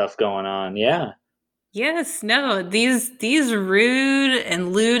Yes. stuff going on. Yeah. Yes, no, these rude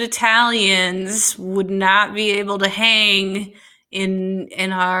and lewd Italians would not be able to hang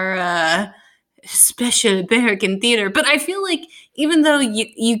in our special American theater. But I feel like even though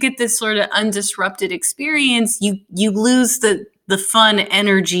you get this sort of undisrupted experience, you lose the fun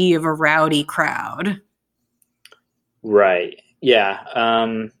energy of a rowdy crowd. Right.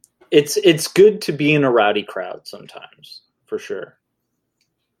 Yeah. It's good to be in a rowdy crowd sometimes, for sure.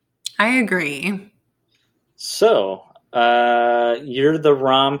 I agree. So, you're the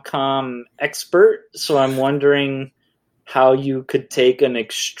rom-com expert, so I'm wondering how you could take an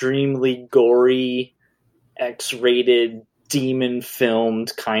extremely gory, X-rated,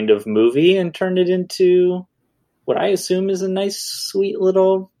 demon-filmed kind of movie and turn it into what I assume is a nice, sweet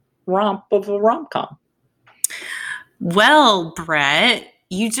little romp of a rom-com. Well, Brett,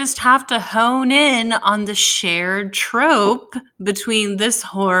 you just have to hone in on the shared trope between this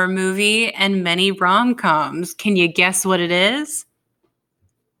horror movie and many rom-coms. Can you guess what it is?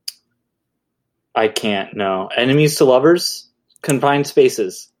 I can't, no. Enemies to lovers? Confined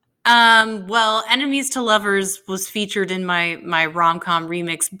spaces. Well, Enemies to Lovers was featured in my rom-com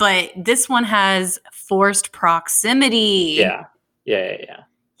remix, but this one has forced proximity. Yeah.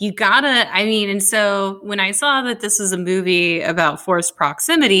 You gotta, I mean, and so when I saw that this was a movie about forced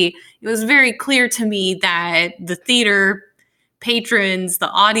proximity, it was very clear to me that the theater patrons, the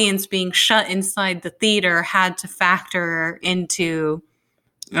audience being shut inside the theater, had to factor into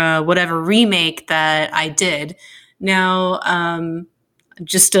whatever remake that I did. Now,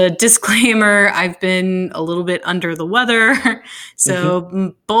 just a disclaimer, I've been a little bit under the weather.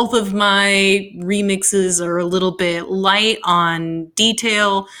 So both of my remixes are a little bit light on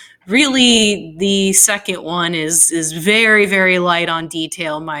detail. Really, the second one is very, very light on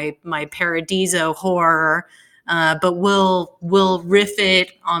detail, my Paradiso horror. But we'll riff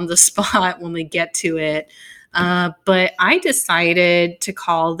it on the spot when we get to it. But I decided to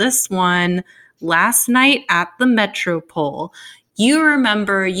call this one Last Night at the Metropole. You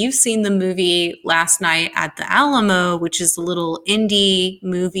remember, you've seen the movie Last Night at the Alamo, which is a little indie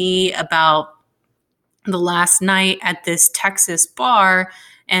movie about the last night at this Texas bar,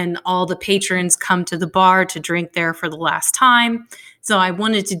 and all the patrons come to the bar to drink there for the last time. So I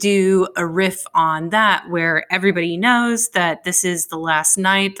wanted to do a riff on that where everybody knows that this is the last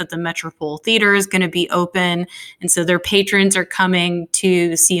night that the Metropole Theater is going to be open. And so their patrons are coming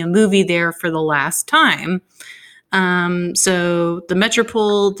to see a movie there for the last time. So the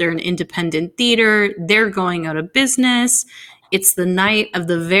Metropole, they're an independent theater. They're going out of business. It's the night of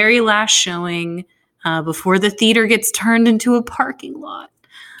the very last showing before the theater gets turned into a parking lot.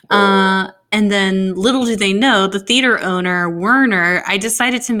 And then little do they know, the theater owner, Werner, I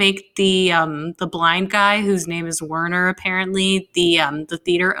decided to make the blind guy whose name is Werner, apparently, the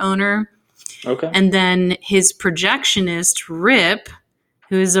theater owner. Okay. And then his projectionist, Rip,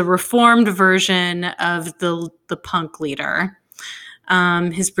 who is a reformed version of the punk leader.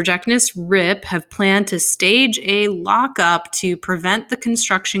 His projectionist, Rip, have planned to stage a lockup to prevent the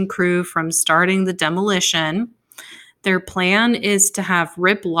construction crew from starting the demolition. Their plan is to have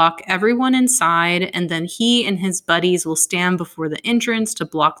Rip lock everyone inside, and then he and his buddies will stand before the entrance to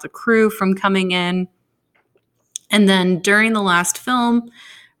block the crew from coming in. And then during the last film,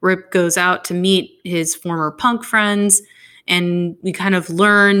 Rip goes out to meet his former punk friends, and we kind of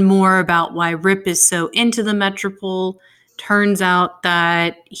learn more about why Rip is so into the Metropole. Turns out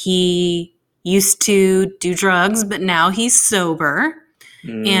that he used to do drugs, but now he's sober.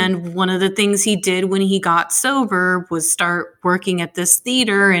 And one of the things he did when he got sober was start working at this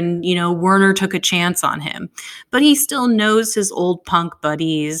theater, and, you know, Werner took a chance on him. But he still knows his old punk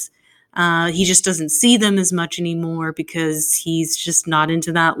buddies. He just doesn't see them as much anymore because he's just not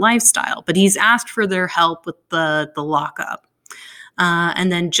into that lifestyle. But he's asked for their help with the lockup.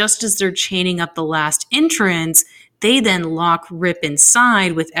 And then just as they're chaining up the last entrance, they then lock Rip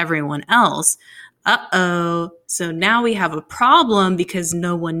inside with everyone else. Uh-oh. So now we have a problem because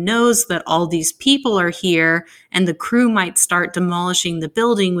no one knows that all these people are here, and the crew might start demolishing the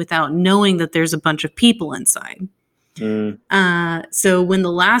building without knowing that there's a bunch of people inside. So when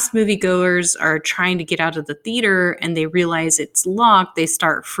the last moviegoers are trying to get out of the theater and they realize it's locked, they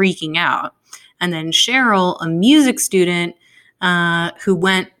start freaking out. And then Cheryl, a music student who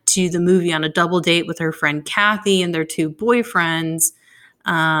went to the movie on a double date with her friend Kathy and their two boyfriends,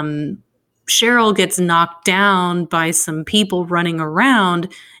 Cheryl gets knocked down by some people running around,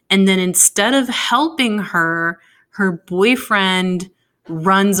 and then instead of helping her, her boyfriend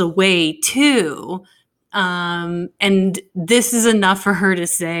runs away too. And this is enough for her to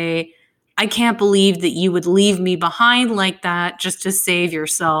say, I can't believe that you would leave me behind like that just to save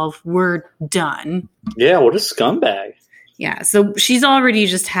yourself. We're done. Yeah, what a scumbag. Yeah, so she's already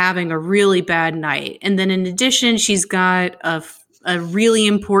just having a really bad night. And then in addition, she's got a really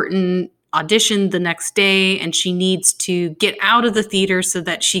important audition the next day, and she needs to get out of the theater so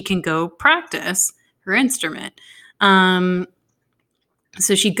that she can go practice her instrument.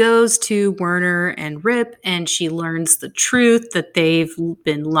 So she goes to Werner and Rip, and she learns the truth that they've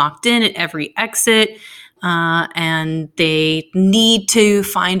been locked in at every exit, and they need to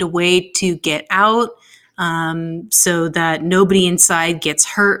find a way to get out so that nobody inside gets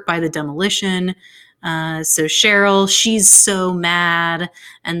hurt by the demolition. So Cheryl, she's so mad.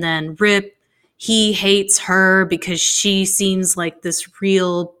 And then Rip, he hates her because she seems like this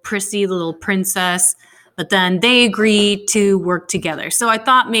real prissy little princess. But then they agree to work together. So I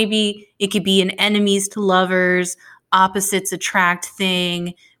thought maybe it could be an enemies to lovers, opposites attract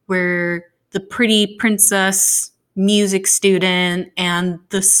thing where the pretty princess music student and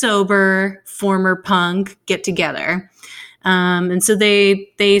the sober former punk get together. And so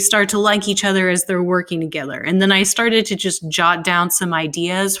they start to like each other as they're working together. And then I started to just jot down some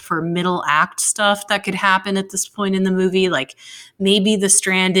ideas for middle act stuff that could happen at this point in the movie. Like maybe the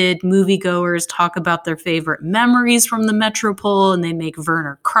stranded moviegoers talk about their favorite memories from the Metropole and they make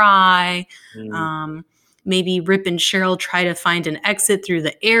Werner cry. Maybe Rip and Cheryl try to find an exit through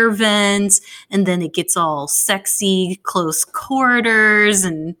the air vents, and then it gets all sexy, close quarters,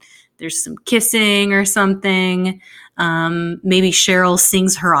 and there's some kissing or something. Maybe Cheryl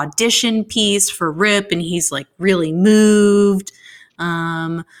sings her audition piece for Rip, and he's like really moved.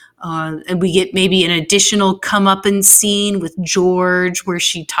 And we get maybe an additional come-up-and scene with George where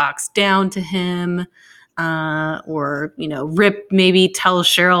she talks down to him. Or, Rip maybe tells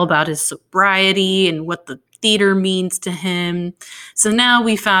Cheryl about his sobriety and what the theater means to him. So now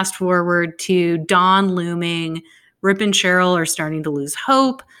we fast forward to dawn looming. Rip and Cheryl are starting to lose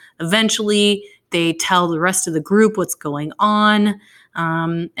hope. Eventually, they tell the rest of the group what's going on.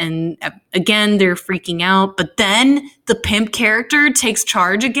 And again, they're freaking out. But then the pimp character takes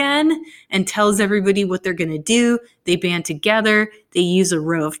charge again and tells everybody what they're going to do. They band together. They use a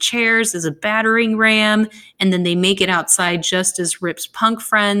row of chairs as a battering ram. And then they make it outside just as Rip's punk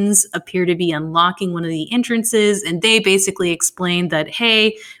friends appear to be unlocking one of the entrances. And they basically explain that,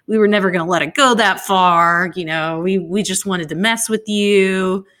 hey, we were never going to let it go that far. We just wanted to mess with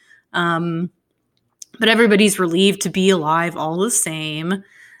you. But everybody's relieved to be alive all the same.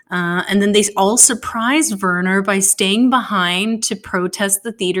 And then they all surprise Werner by staying behind to protest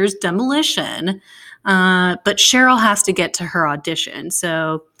the theater's demolition. But Cheryl has to get to her audition.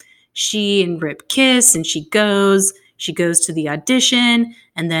 So she and Rip kiss and she goes to the audition.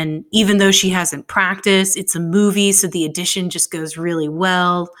 And then even though she hasn't practiced, it's a movie. So the audition just goes really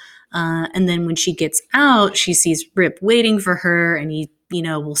well. And then when she gets out, she sees Rip waiting for her, and he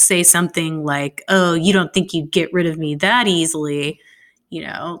will say something like, oh, you don't think you'd get rid of me that easily,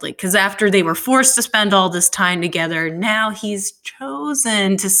 because after they were forced to spend all this time together, now he's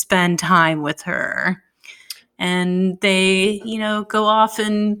chosen to spend time with her. And they, go off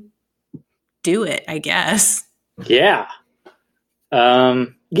and do it, I guess. Yeah.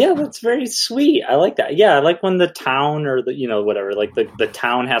 Yeah, that's very sweet. I like that. Yeah, I like when the town or the, whatever, like the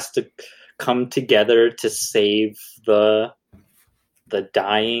town has to come together to save the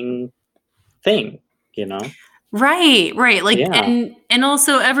dying thing, Right. Like, yeah. and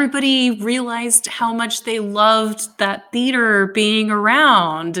also everybody realized how much they loved that theater being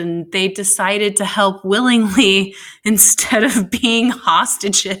around, and they decided to help willingly instead of being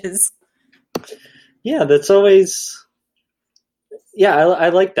hostages. Yeah, that's always, I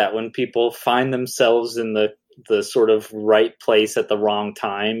like that when people find themselves in the sort of right place at the wrong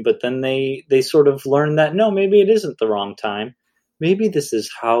time, but then they sort of learn that, no, maybe it isn't the wrong time. Maybe this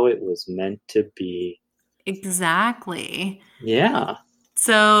is how it was meant to be. Exactly. Yeah.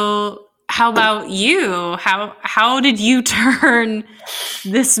 So how about you? How did you turn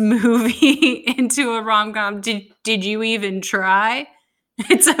this movie into a rom-com? Did you even try?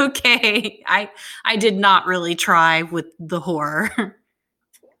 It's okay. I did not really try with the horror.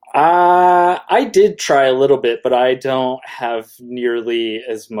 I did try a little bit, but I don't have nearly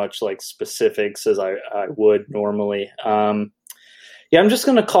as much like specifics as I would normally. Yeah, I'm just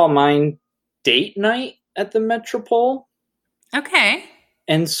going to call mine Date Night at the Metropole. Okay.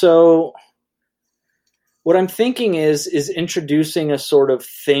 And so what I'm thinking is introducing a sort of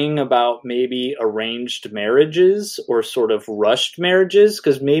thing about maybe arranged marriages or sort of rushed marriages,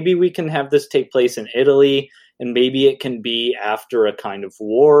 because maybe we can have this take place in Italy, and maybe it can be after a kind of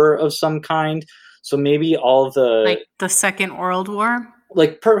war of some kind. So maybe all the Like the Second World War?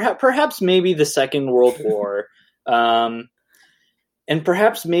 like perhaps maybe the Second World War. And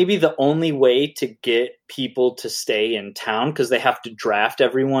perhaps maybe the only way to get people to stay in town, because they have to draft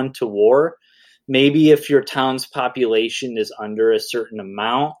everyone to war. Maybe if your town's population is under a certain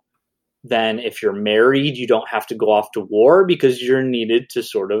amount, then if you're married, you don't have to go off to war because you're needed to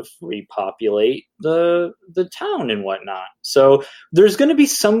sort of repopulate the town and whatnot. So there's going to be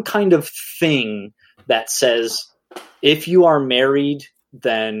some kind of thing that says if you are married,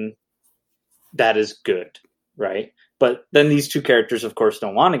 then that is good, right? But then these two characters, of course,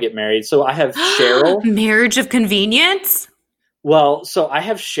 don't want to get married. So I have Cheryl. Marriage of convenience? Well, so I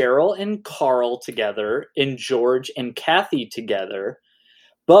have Cheryl and Carl together and George and Kathy together.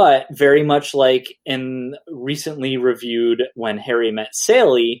 But very much like in recently reviewed When Harry Met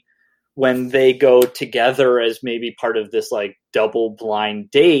Sally, when they go together as maybe part of this like double blind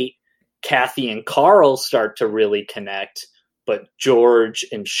date, Kathy and Carl start to really connect, but George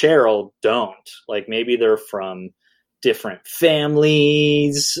and Cheryl don't. Like maybe they're from different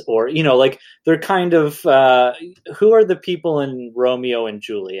families, or like they're kind of who are the people in Romeo and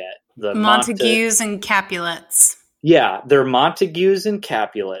Juliet? The Montagues and Capulets. Yeah, they're Montagues and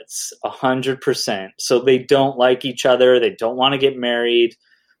Capulets, 100%. So they don't like each other. They don't want to get married.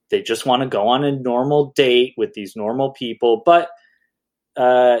 They just want to go on a normal date with these normal people. But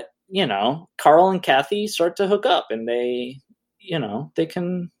Carl and Kathy start to hook up, and they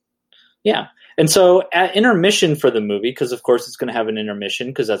can. Yeah. And so at intermission for the movie, because of course it's going to have an intermission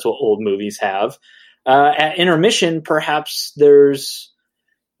because that's what old movies have. At intermission, perhaps there's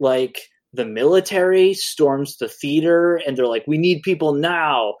like the military storms the theater and they're like, we need people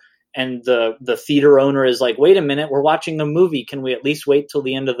now. And the theater owner is like, wait a minute, we're watching a movie. Can we at least wait till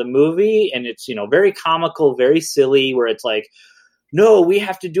the end of the movie? And it's, very comical, very silly, where it's like, no, we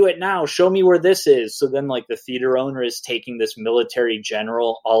have to do it now. Show me where this is. So then like the theater owner is taking this military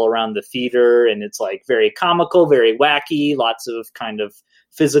general all around the theater, and it's like very comical, very wacky, lots of kind of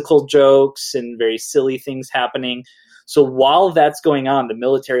physical jokes and very silly things happening. So while that's going on, the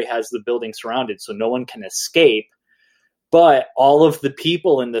military has the building surrounded, so no one can escape. But all of the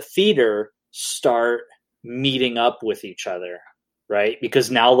people in the theater start meeting up with each other, right?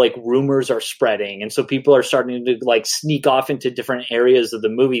 Because now like rumors are spreading. And so people are starting to like sneak off into different areas of the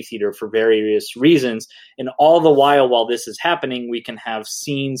movie theater for various reasons. And all the while this is happening, we can have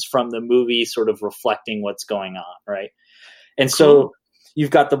scenes from the movie sort of reflecting what's going on, right? And so you've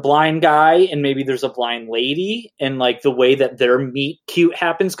got the blind guy and maybe there's a blind lady, and like the way that their meet cute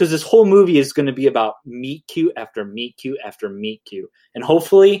happens, because this whole movie is going to be about meet cute after meet cute after meet cute. And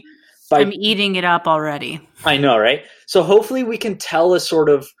hopefully I'm eating it up already. I know, right? So hopefully we can tell a sort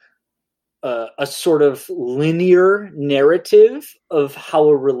of linear narrative of how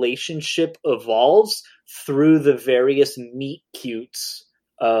a relationship evolves through the various meet cutes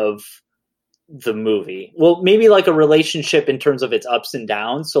of the movie. Well, maybe like a relationship in terms of its ups and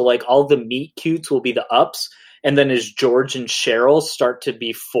downs. So like all the meet cutes will be the ups, and then as George and Cheryl start to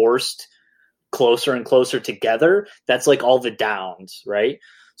be forced closer and closer together, that's like all the downs, right?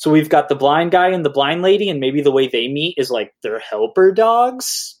 So we've got the blind guy and the blind lady, and maybe the way they meet is like their helper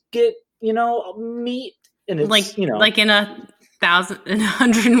dogs get, meet, and it's like in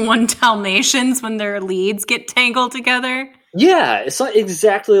 101 Dalmatians when their leads get tangled together. Yeah, it's not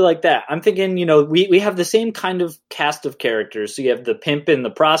exactly like that. I'm thinking, we have the same kind of cast of characters. So you have the pimp and the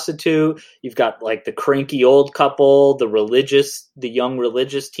prostitute. You've got like the cranky old couple, the young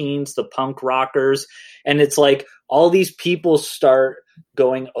religious teens, the punk rockers. And it's like all these people start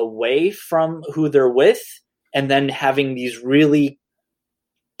going away from who they're with and then having these really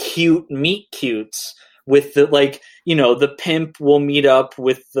cute meet cutes with the, like, the pimp will meet up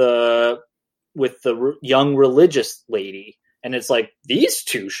with the young religious lady. And it's like, these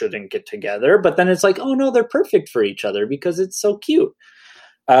two shouldn't get together. But then it's like, oh no, they're perfect for each other because it's so cute.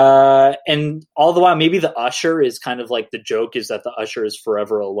 And all the while, maybe the usher is kind of like, the joke is that the usher is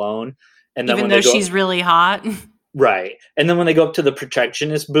forever alone. And then even though she's really hot. Right. And then when they go up to the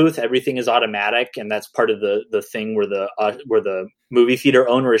projectionist booth, everything is automatic. And that's part of the thing where the movie theater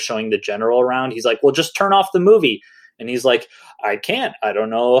owner is showing the general around. He's like, well, just turn off the movie. And he's like, I can't. I don't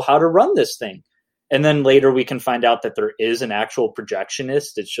know how to run this thing. And then later we can find out that there is an actual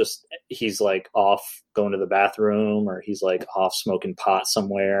projectionist. It's just he's like off going to the bathroom, or he's like off smoking pot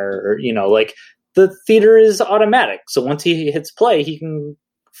somewhere, or, like the theater is automatic. So once he hits play, he can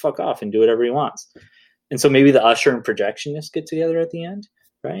fuck off and do whatever he wants. And so maybe the usher and projectionist get together at the end,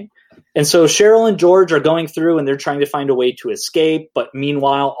 right? And so Cheryl and George are going through and they're trying to find a way to escape. But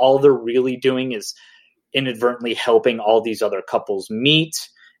meanwhile, all they're really doing is inadvertently helping all these other couples meet.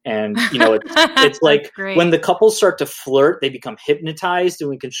 And, it's like when the couples start to flirt, they become hypnotized, and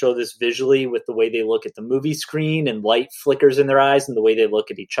we can show this visually with the way they look at the movie screen and light flickers in their eyes, and the way they look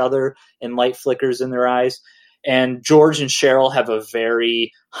at each other and light flickers in their eyes. And George and Cheryl have a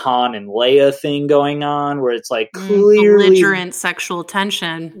very Han and Leia thing going on, where it's like clearly belligerent sexual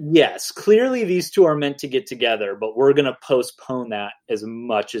tension. Yes, clearly these two are meant to get together, but we're going to postpone that as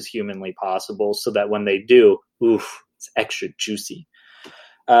much as humanly possible so that when they do, it's extra juicy.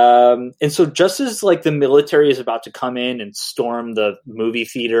 And so just as like the military is about to come in and storm the movie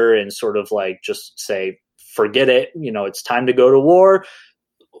theater and sort of like just say, forget it, it's time to go to war.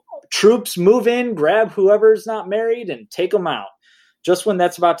 Troops move in, grab whoever's not married and take them out. Just when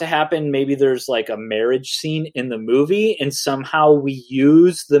that's about to happen, maybe there's like a marriage scene in the movie, and somehow we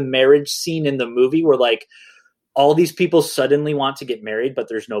use the marriage scene in the movie where like all these people suddenly want to get married, but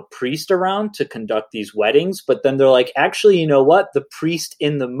there's no priest around to conduct these weddings. But then they're like, actually, you know what? The priest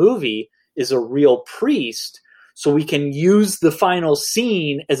in the movie is a real priest. So we can use the final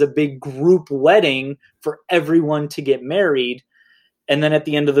scene as a big group wedding for everyone to get married. And then at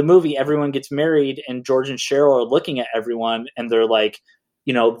the end of the movie, everyone gets married, and George and Cheryl are looking at everyone, and they're like,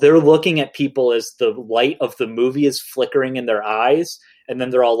 they're looking at people as the light of the movie is flickering in their eyes. And then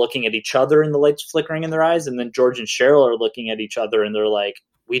they're all looking at each other and the light's flickering in their eyes. And then George and Cheryl are looking at each other and they're like,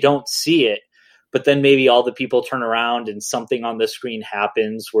 we don't see it. But then maybe all the people turn around and something on the screen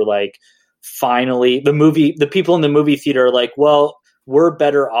happens where like, finally the people in the movie theater are like, well, we're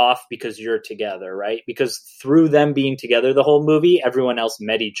better off because you're together, right? Because through them being together the whole movie, everyone else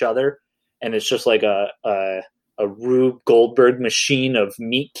met each other. And it's just like a Rube Goldberg machine of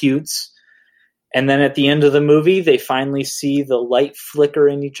meet cutes. And then at the end of the movie, they finally see the light flicker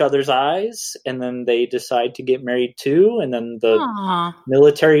in each other's eyes, and then they decide to get married too. And then the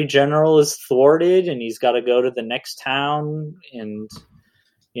military general is thwarted, and he's got to go to the next town, and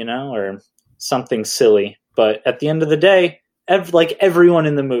or something silly. But at the end of the day, everyone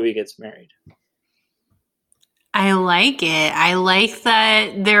in the movie gets married. I like it. I like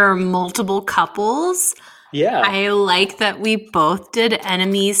that there are multiple couples. Yeah. I like that we both did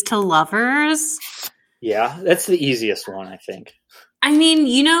enemies to lovers. Yeah, that's the easiest one, I think. I mean,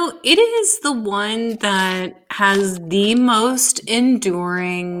 it is the one that has the most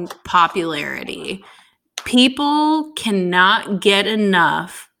enduring popularity. People cannot get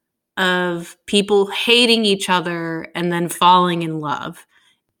enough of people hating each other and then falling in love.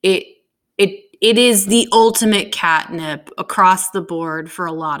 It is the ultimate catnip across the board for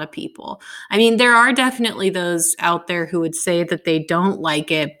a lot of people. I mean, there are definitely those out there who would say that they don't like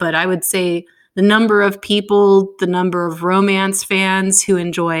it, but I would say the number of people, the number of romance fans who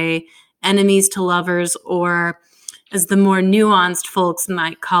enjoy enemies to lovers, or as the more nuanced folks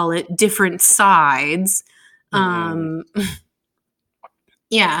might call it, different sides.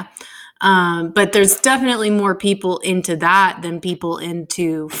 Yeah. But there's definitely more people into that than people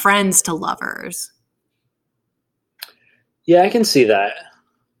into friends to lovers. Yeah, I can see that.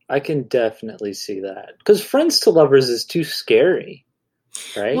 I can definitely see that. Because friends to lovers is too scary,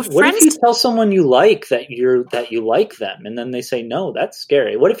 right? Well, what if you tell someone you like that you like them, and then they say no? That's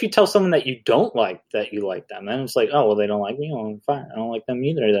scary. What if you tell someone that you don't like that you like them, and it's like, oh, well, they don't like me. Well, fine, I don't like them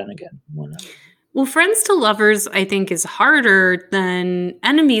either. Then again, whatever. Well, friends to lovers, I think, is harder than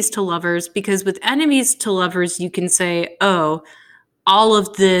enemies to lovers, because with enemies to lovers, you can say, oh, all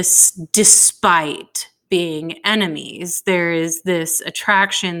of this despite being enemies, there is this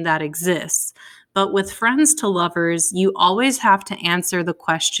attraction that exists. But with friends to lovers, you always have to answer the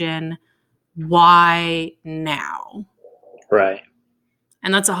question, why now? Right.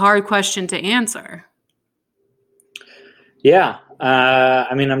 And that's a hard question to answer. Yeah.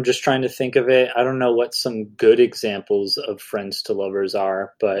 I mean, I'm just trying to think of it. I don't know what some good examples of friends to lovers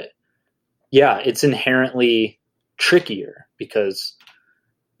are, but yeah, it's inherently trickier because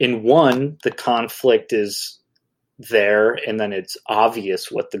in one, the conflict is there and then it's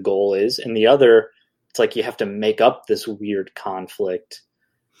obvious what the goal is. In the other, it's like you have to make up this weird conflict.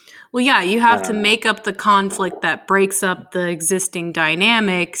 Well, yeah, you have to make up the conflict that breaks up the existing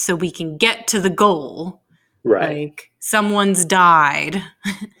dynamic so we can get to the goal. Right. Like someone's died,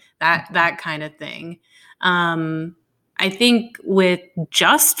 that kind of thing. I think with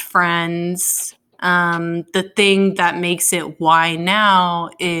just friends, the thing that makes it why now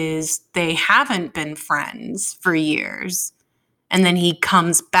is they haven't been friends for years. And then he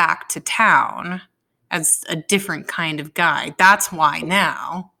comes back to town as a different kind of guy. That's why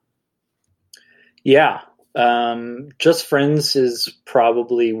now. Yeah. Just Friends is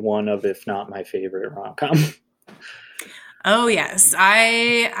probably one of, if not my favorite rom-com. Oh yes.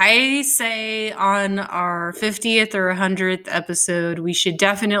 I say on our 50th or 100th episode we should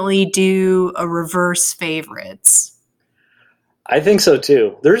definitely do a reverse favorites. I think so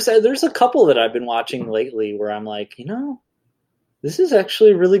too. There's a couple that I've been watching lately where I'm like, this is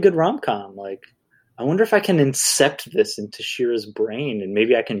actually a really good rom com. Like, I wonder if I can incept this into Shira's brain and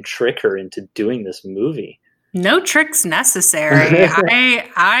maybe I can trick her into doing this movie. No tricks necessary.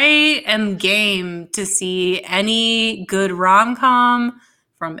 I am game to see any good rom-com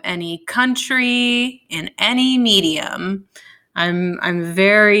from any country in any medium. I'm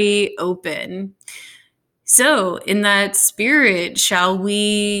very open. So, in that spirit, shall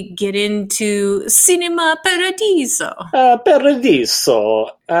we get into Cinema Paradiso? Paradiso.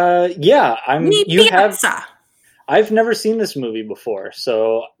 Yeah, Mi you have. piazza. I've never seen this movie before,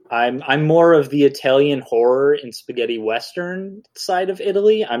 so I'm more of the Italian horror and spaghetti western side of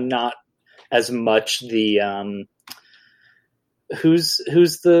Italy. I'm not as much the who's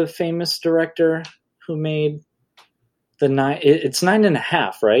the famous director who made the nine? It's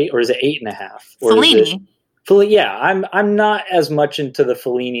 9.5, right? Or is it 8.5? Or Fellini. is it Fellini? Yeah, I'm not as much into the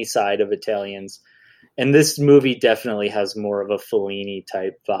Fellini side of Italians, and this movie definitely has more of a Fellini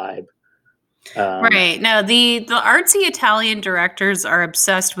type vibe. Right. Now, the artsy Italian directors are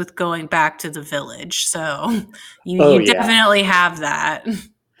obsessed with going back to the village. So you Yeah. definitely have that.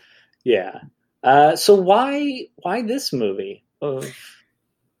 Yeah. So why this movie?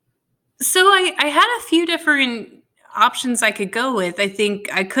 So I had a few different options I could go with. I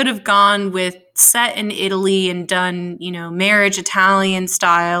think I could have gone with set in Italy and done, Marriage Italian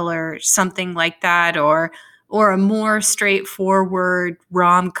style or something like that, or a more straightforward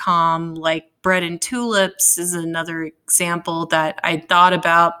rom-com like Bread and Tulips is another example that I thought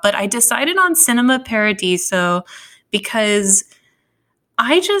about. But I decided on Cinema Paradiso because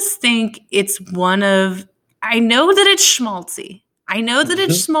I just think it's I know that it's schmaltzy. I know that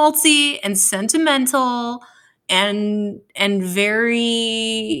it's schmaltzy and sentimental and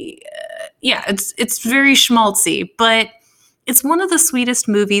very it's very schmaltzy, but it's one of the sweetest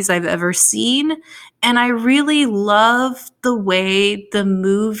movies I've ever seen, and I really love the way the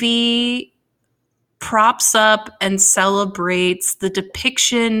movie props up and celebrates the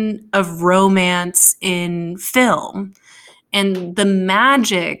depiction of romance in film and the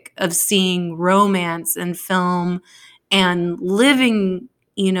magic of seeing romance in film and living,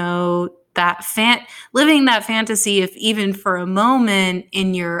 living that fantasy, if even for a moment,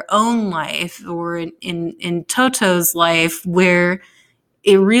 in your own life or in Toto's life, where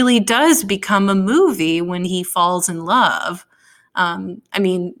it really does become a movie when he falls in love. I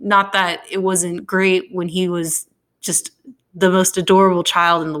mean, not that it wasn't great when he was just the most adorable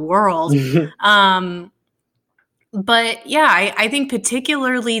child in the world. But yeah, I think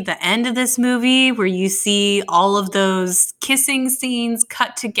particularly the end of this movie where you see all of those kissing scenes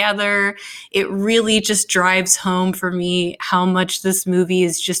cut together, it really just drives home for me how much this movie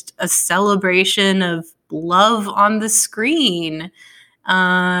is just a celebration of love on the screen.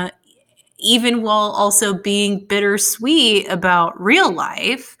 Even while also being bittersweet about real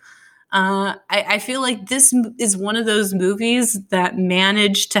life. I feel like this is one of those movies that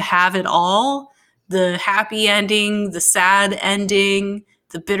managed to have it all. The happy ending, the sad ending,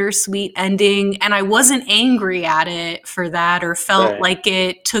 the bittersweet ending. And I wasn't angry at it for that or felt like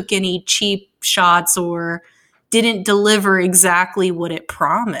it took any cheap shots or didn't deliver exactly what it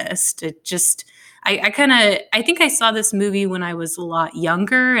promised. It just, I think I saw this movie when I was a lot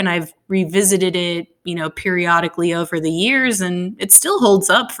younger, and I've revisited it, periodically over the years, and it still holds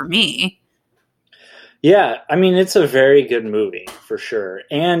up for me. Yeah, I mean, it's a very good movie for sure.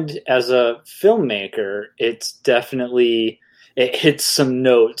 And as a filmmaker, it's definitely, it hits some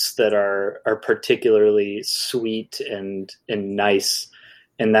notes that are particularly sweet and nice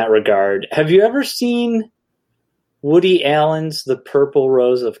in that regard. Have you ever seen Woody Allen's The Purple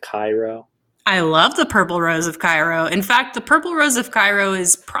Rose of Cairo? I love The Purple Rose of Cairo. In fact, The Purple Rose of Cairo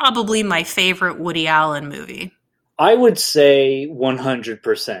is probably my favorite Woody Allen movie. I would say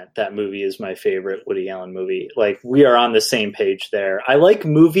 100% that movie is my favorite Woody Allen movie. Like, we are on the same page there. I like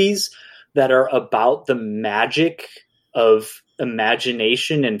movies that are about the magic of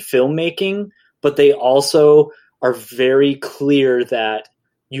imagination and filmmaking, but they also are very clear that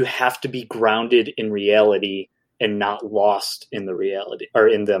you have to be grounded in reality and not lost in the reality or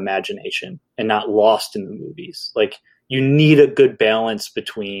in the imagination and not lost in the movies. Like, you need a good balance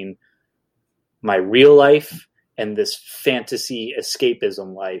between my real life and this fantasy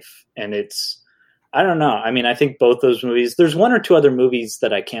escapism life. And I don't know. I mean, I think both those movies, there's one or two other movies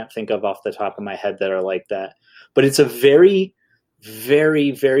that I can't think of off the top of my head that are like that, but it's a very,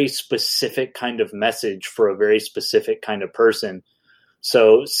 very, very specific kind of message for a very specific kind of person.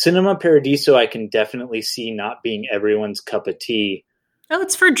 So Cinema Paradiso, I can definitely see not being everyone's cup of tea. Oh,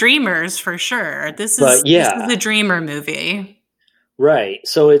 it's for dreamers for sure. This But is yeah, a dreamer movie. right.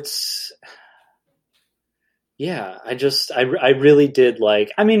 So it's, yeah, I really did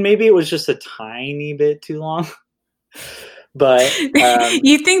like, I mean, maybe it was just a tiny bit too long, but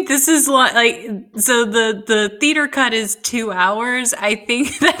You think this is like so the theater cut is 2 hours. I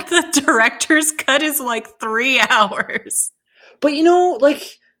think that the director's cut is like 3 hours. but you know,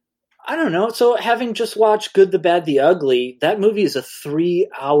 like, I don't know. So having just watched Good, the Bad, the Ugly, that movie is a 3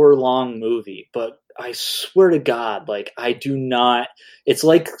 hour long movie, but I swear to God, like I do not, it's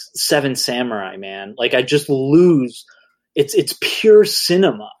like Seven Samurai, man. Like I just lose. It's pure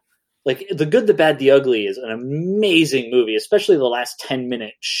cinema. Like The Good, the Bad, the Ugly is an amazing movie, especially the last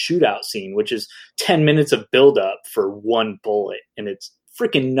 10-minute shootout scene, which is 10 minutes of buildup for one bullet. And it's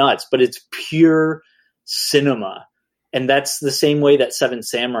freaking nuts, but it's pure cinema. And that's the same way that Seven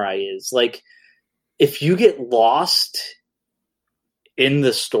Samurai is. Like, if you get lost in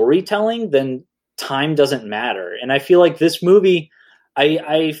the storytelling, then time doesn't matter. And I feel like this movie,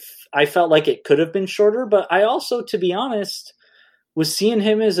 I felt like it could have been shorter, but I also, to be honest, was seeing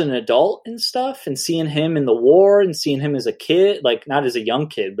him as an adult and stuff, and seeing him in the war, and seeing him as a kid, like not as a young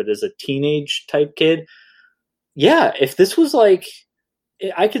kid, but as a teenage type kid. Yeah, if this was like,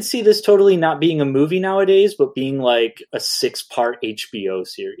 I could see this totally not being a movie nowadays, but being like a 6-part HBO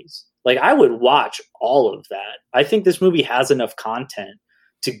series. Like I would watch all of that. I think this movie has enough content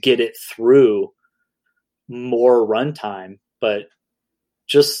to get it through more runtime, but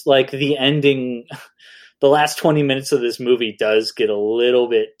just like the ending, the last 20 minutes of this movie does get a little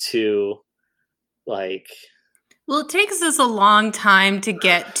bit too like, Well, it takes us a long time to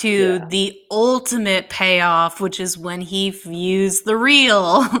get to the ultimate payoff, which is when he views the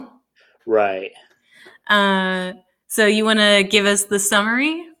real. right. So you want to give us the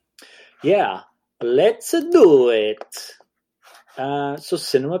summary? Yeah, let's do it. So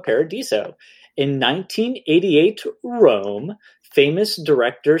Cinema Paradiso. In 1988 Rome, famous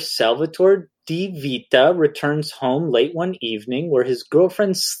director Salvatore Di Vita returns home late one evening where his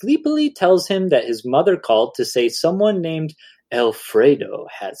girlfriend sleepily tells him that his mother called to say someone named Alfredo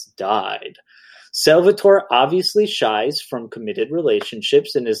has died. Salvatore obviously shies from committed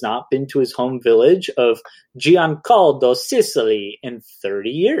relationships and has not been to his home village of Giancaldo, Sicily in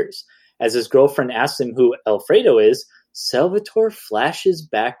 30 years. As his girlfriend asks him who Alfredo is, Salvatore flashes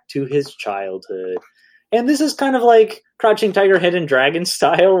back to his childhood. And this is kind of like Crouching Tiger, Hidden Dragon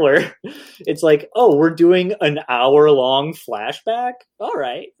style, where it's like, oh, we're doing an hour-long flashback? All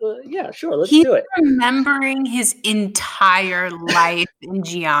right. Yeah, sure, let's do it. He's remembering his entire life in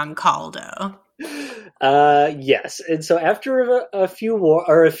Giancaldo. Yes. And so after a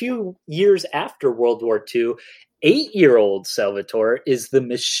few years after World War II, 8-year-old Salvatore is the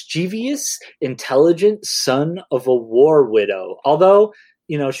mischievous, intelligent son of a war widow. Although,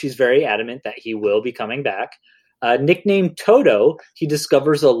 you know, she's very adamant that he will be coming back. Nicknamed Toto, he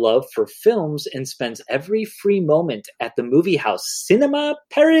discovers a love for films and spends every free moment at the movie house Cinema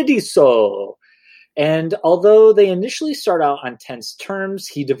Paradiso. And although they initially start out on tense terms,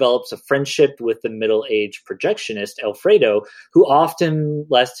 he develops a friendship with the middle-aged projectionist Alfredo, who often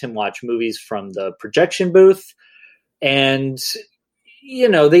lets him watch movies from the projection booth. And, you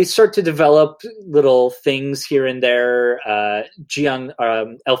know, they start to develop little things here and there.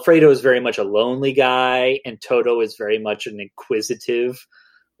 Alfredo is very much a lonely guy, and Toto is very much an inquisitive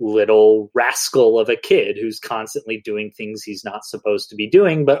little rascal of a kid who's constantly doing things he's not supposed to be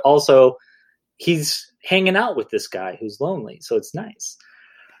doing, but also he's hanging out with this guy who's lonely, so it's nice.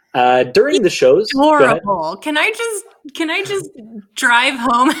 During the shows, adorable. Can I just drive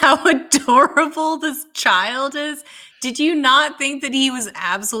home how adorable this child is? Did you not think that he was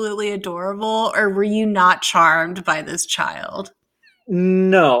absolutely adorable, or were you not charmed by this child?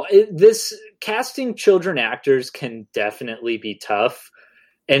 No, this casting children actors can definitely be tough,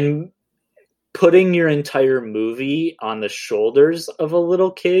 and putting your entire movie on the shoulders of a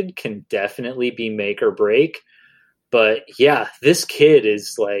little kid can definitely be make or break. But yeah, this kid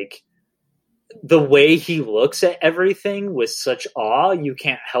is like, the way he looks at everything with such awe, you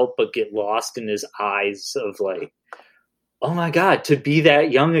can't help but get lost in his eyes of like, oh my God, to be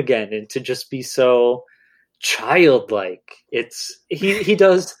that young again and to just be so childlike. He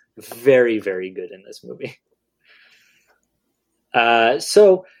does very, very good in this movie.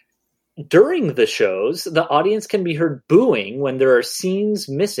 So during the shows, the audience can be heard booing when there are scenes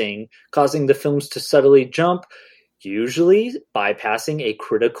missing, causing the films to subtly jump, usually bypassing a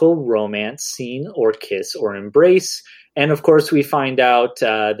critical romance scene or kiss or embrace. And of course, we find out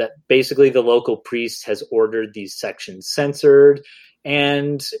that basically the local priest has ordered these sections censored,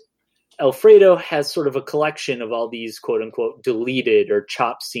 and Alfredo has sort of a collection of all these quote unquote deleted or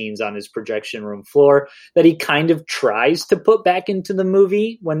chopped scenes on his projection room floor that he kind of tries to put back into the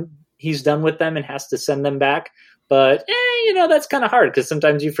movie when he's done with them and has to send them back. But, that's kind of hard because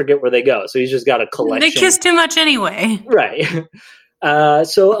sometimes you forget where they go. So he's just got a collection. They kiss too much anyway. Right.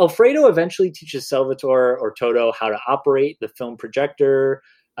 So Alfredo eventually teaches Salvatore or Toto how to operate the film projector.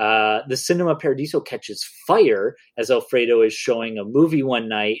 The Cinema Paradiso catches fire as Alfredo is showing a movie one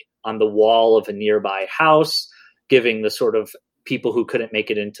night on the wall of a nearby house, giving the sort of people who couldn't make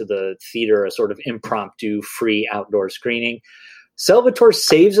it into the theater a sort of impromptu free outdoor screening. Salvatore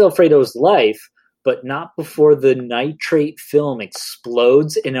saves Alfredo's life, but not before the nitrate film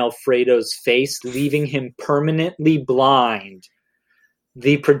explodes in Alfredo's face, leaving him permanently blind.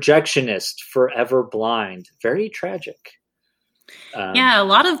 The projectionist forever blind. Very tragic. A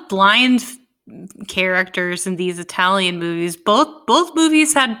lot of blind characters in these Italian movies. Both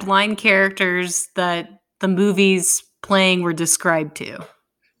movies had blind characters that the movies playing were described to.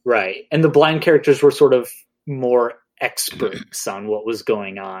 Right. And the blind characters were sort of more experts on what was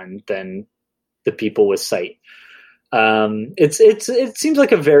going on than the people with sight. It seems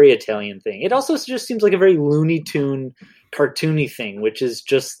like a very Italian thing. It also just seems like a very Looney Tune cartoony thing, which is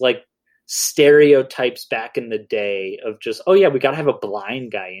just like stereotypes back in the day of just, oh yeah, we got to have a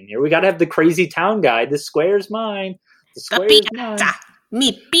blind guy in here. We got to have the crazy town guy. The square's mine. The square's mine.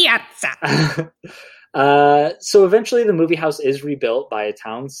 Mi piazza. So eventually the movie house is rebuilt by a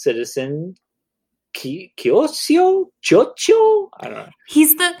town citizen, Chioccio? I don't know.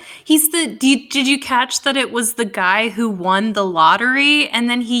 He's the did you catch that it was the guy who won the lottery and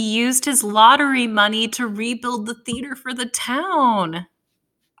then he used his lottery money to rebuild the theater for the town?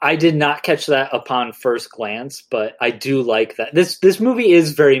 I did not catch that upon first glance, but I do like that. This movie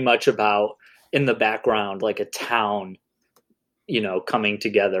is very much about, in the background, like a town, coming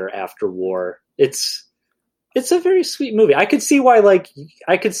together after war. It's a very sweet movie. I could see why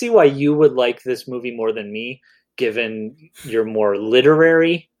you would like this movie more than me, given your more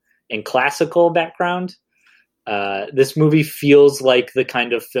literary and classical background. This movie feels like the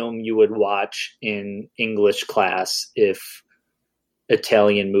kind of film you would watch in English class if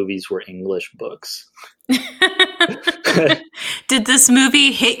Italian movies were English books. Did this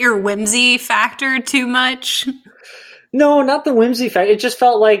movie hit your whimsy factor too much? No, not the whimsy factor. It just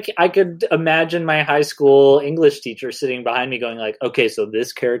felt like I could imagine my high school English teacher sitting behind me going like, okay, so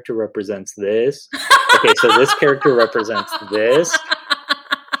this character represents this. Okay, so this character represents this.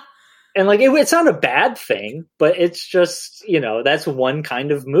 And like, it's not a bad thing, but it's just, that's one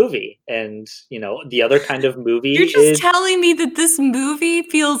kind of movie. And, the other kind of movie You're just telling me that this movie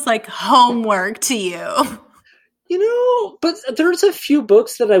feels like homework to you. But there's a few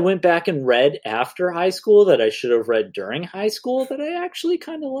books that I went back and read after high school that I should have read during high school that I actually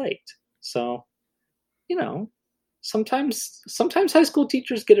kind of liked. So, sometimes high school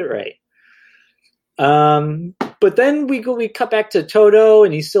teachers get it right. But then we cut back to Toto,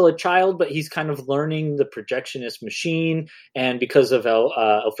 and he's still a child, but he's kind of learning the projectionist machine. And because of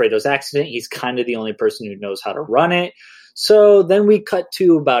Alfredo's accident, he's kind of the only person who knows how to run it. So then we cut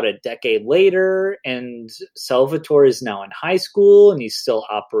to about a decade later, and Salvatore is now in high school, and he's still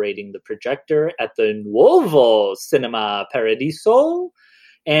operating the projector at the Nuovo Cinema Paradiso.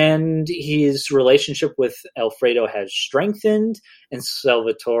 And his relationship with Alfredo has strengthened, and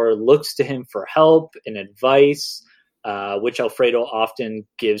Salvatore looks to him for help and advice, which Alfredo often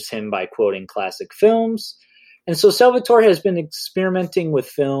gives him by quoting classic films. And so Salvatore has been experimenting with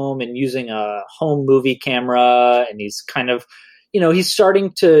film and using a home movie camera, and he's kind of, he's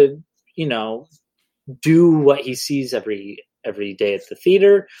starting to, do what he sees every day at the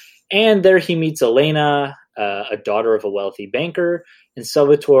theater. And there he meets Elena, a daughter of a wealthy banker, and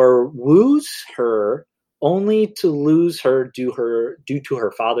Salvatore woos her only to lose her due to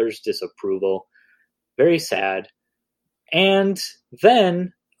her father's disapproval. Very sad. And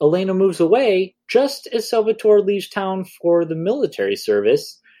then Elena moves away just as Salvatore leaves town for the military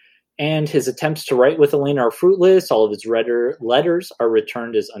service, and his attempts to write with Elena are fruitless. All of his letters are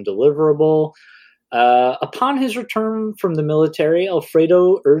returned as undeliverable. Upon his return from the military,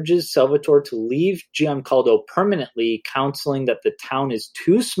 Alfredo urges Salvatore to leave Giancaldo permanently, counseling that the town is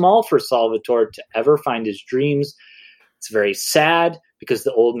too small for Salvatore to ever find his dreams. It's very sad because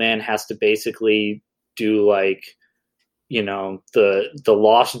the old man has to basically do like, the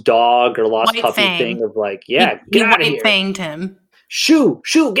lost dog or lost White puppy Fang. Thing of like, yeah, get out of here. White fanged him. Shoo,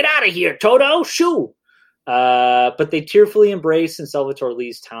 get out of here, Toto, shoo. But they tearfully embrace, and Salvatore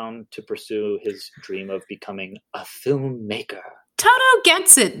leaves town to pursue his dream of becoming a filmmaker. Toto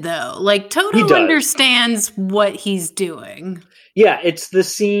gets it, though. Like, Toto understands what he's doing. Yeah, it's the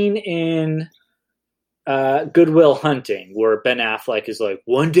scene in Good Will Hunting where Ben Affleck is like,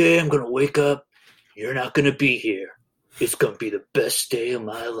 one day I'm going to wake up, you're not going to be here. It's going to be the best day of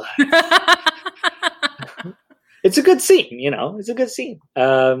my life. It's a good scene, you know. It's a good scene.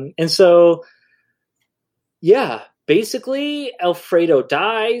 And so, yeah, basically, Alfredo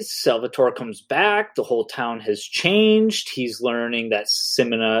dies. Salvatore comes back. The whole town has changed. He's learning that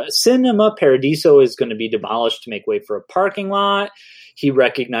Cinema Paradiso is going to be demolished to make way for a parking lot. He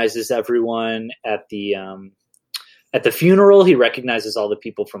recognizes everyone at the funeral. He recognizes all the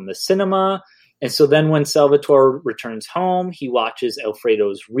people from the cinema. And so then when Salvatore returns home, he watches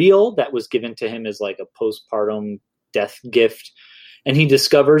Alfredo's reel that was given to him as like a postpartum death gift. And he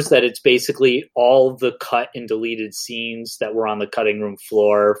discovers that it's basically all the cut and deleted scenes that were on the cutting room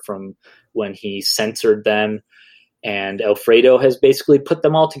floor from when he censored them. And Alfredo has basically put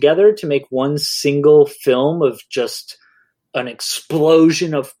them all together to make one single film of just an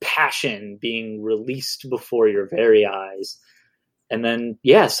explosion of passion being released before your very eyes. And then,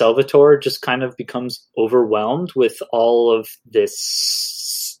 yeah, Salvatore just kind of becomes overwhelmed with all of this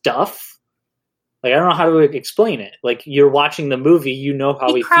stuff. Like, I don't know how to explain it. Like, you're watching the movie, you know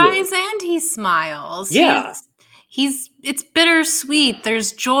how he cries feels. And he smiles. Yeah. It's bittersweet.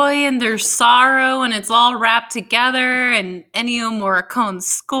 There's joy and there's sorrow, and it's all wrapped together. And Ennio Morricone's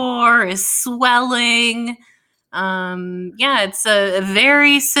score is swelling. Yeah, it's a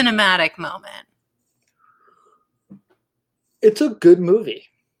very cinematic moment. It's a good movie.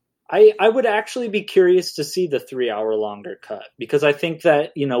 I would actually be curious to see the 3-hour longer cut, because I think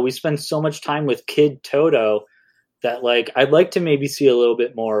that, you know, we spend so much time with Kid Toto that, like, I'd like to maybe see a little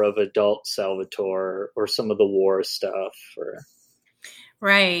bit more of adult Salvatore or some of the war stuff.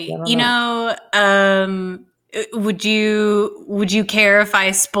 Right. You know, would you care if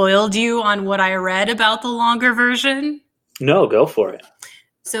I spoiled you on what I read about the longer version? No, go for it.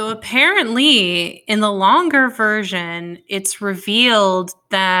 So apparently, in the longer version, it's revealed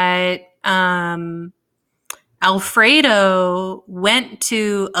that Alfredo went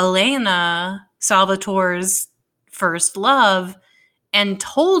to Elena, Salvatore's first love, and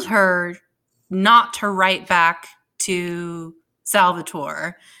told her not to write back to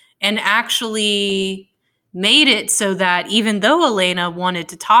Salvatore, and actually made it so that even though Elena wanted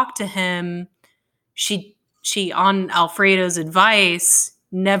to talk to him, she on Alfredo's advice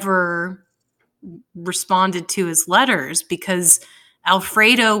never responded to his letters, because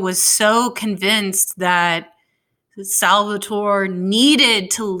Alfredo was so convinced that Salvatore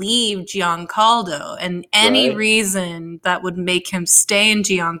needed to leave Giancaldo, and any reason that would make him stay in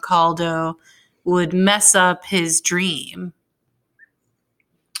Giancaldo would mess up his dream.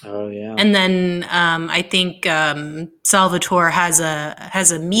 Oh yeah. And then I think Salvatore has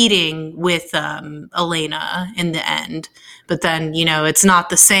a meeting with Elena in the end, but then, you know, it's not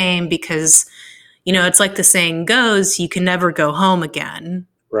the same, because, you know, it's like the saying goes, you can never go home again.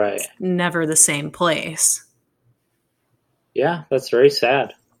 Right. It's never the same place. Yeah, that's very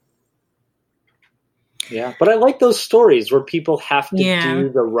sad. Yeah, but I like those stories where people have to do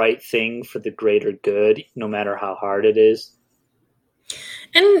the right thing for the greater good, no matter how hard it is.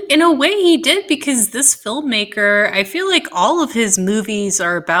 And in a way he did, because this filmmaker, I feel like all of his movies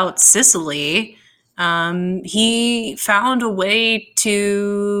are about Sicily. He found a way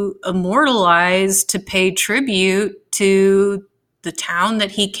to immortalize, to pay tribute to the town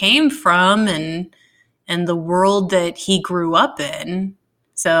that he came from and the world that he grew up in.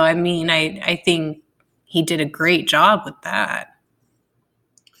 So, I mean, I think he did a great job with that.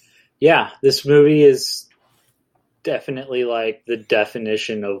 Yeah, this movie is definitely like the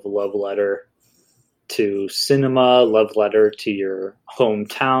definition of love letter to cinema, love letter to your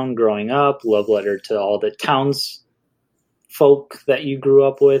hometown growing up, love letter to all the townsfolk that you grew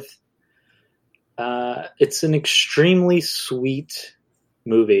up with. It's an extremely sweet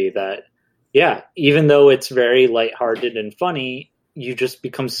movie that, yeah, even though it's very lighthearted and funny, you just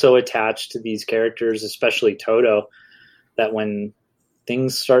become so attached to these characters, especially Toto, that when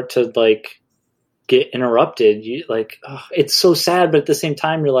things start to like get interrupted, you like, oh, it's so sad, but at the same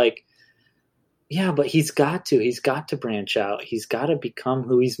time you're like, yeah, but he's got to branch out, he's got to become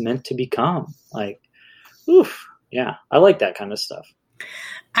who he's meant to become. Like, oof, yeah, I like that kind of stuff.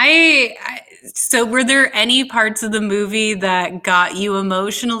 So were there any parts of the movie that got you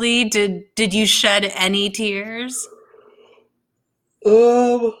emotionally? Did you shed any tears?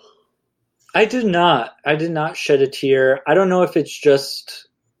 I did not shed a tear. I don't know if it's just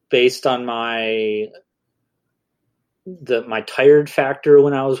based on my my tired factor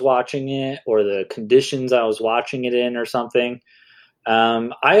when I was watching it, or the conditions I was watching it in, or something.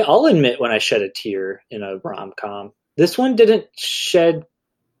 I'll admit when I shed a tear in a rom com. This one didn't shed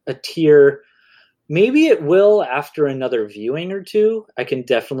a tear. Maybe it will after another viewing or two. I can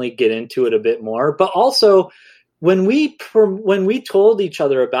definitely get into it a bit more. But also, when we told each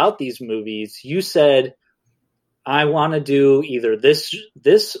other about these movies, you said, I want to do either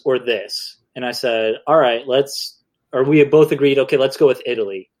this or this, and I said, all right, or we had both agreed, okay, let's go with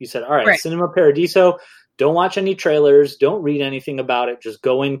Italy. You said, all right, Cinema Paradiso, don't watch any trailers, don't read anything about it, just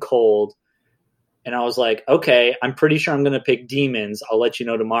go in cold. And I was like, okay, I'm pretty sure I'm going to pick Demons. I'll let you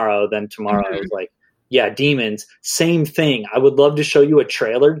know tomorrow. Then tomorrow I was like, yeah, Demons, same thing. I would love to show you a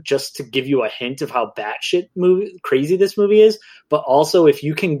trailer just to give you a hint of how batshit crazy this movie is. But also, if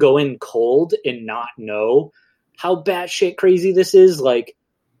you can go in cold and not know how batshit crazy this is, like,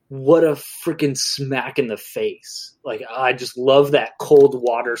 what a freaking smack in the face. Like, I just love that cold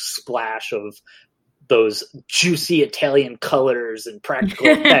water splash of those juicy Italian colors and practical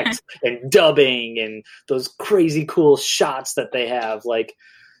effects and dubbing and those crazy cool shots that they have. Like,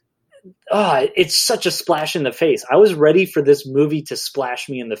 it's such a splash in the face. I was ready for this movie to splash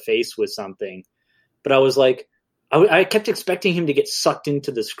me in the face with something, but I was like, I kept expecting him to get sucked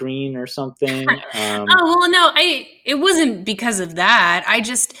into the screen or something. It wasn't because of that. I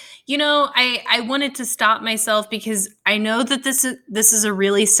just, I wanted to stop myself because I know that this is a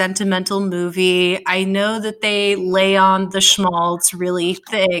really sentimental movie. I know that they lay on the schmaltz really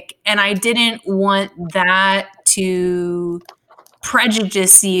thick, and I didn't want that to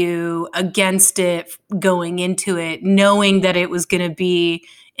prejudice you against it going into it, knowing that it was going to be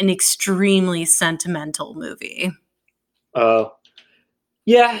an extremely sentimental movie.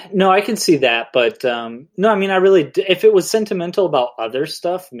 Yeah, no, I can see that, but no, I mean, if it was sentimental about other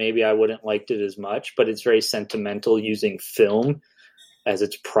stuff, maybe I wouldn't liked it as much, but it's very sentimental using film as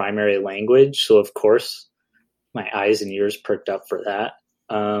its primary language, so of course my eyes and ears perked up for that.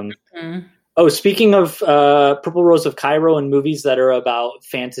 Oh, speaking of Purple Rose of Cairo and movies that are about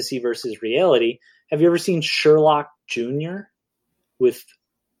fantasy versus reality, have you ever seen Sherlock Jr. with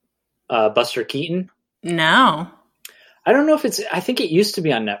Buster Keaton? No. I don't know if I think it used to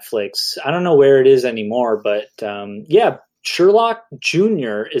be on Netflix. I don't know where it is anymore, but yeah, Sherlock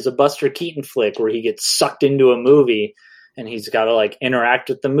Jr. is a Buster Keaton flick where he gets sucked into a movie and he's got to like interact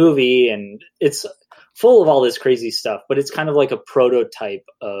with the movie, and it's full of all this crazy stuff, but it's kind of like a prototype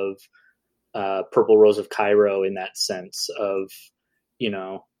of Purple Rose of Cairo in that sense of,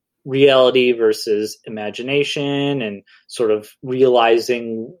 reality versus imagination and sort of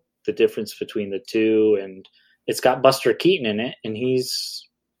realizing the difference between the two. And it's got Buster Keaton in it, and he's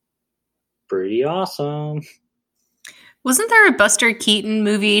pretty awesome. Wasn't there a Buster Keaton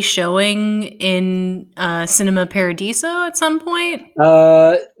movie showing in Cinema Paradiso at some point?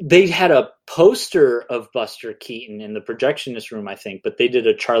 They had a poster of Buster Keaton in the projectionist room, I think, but they did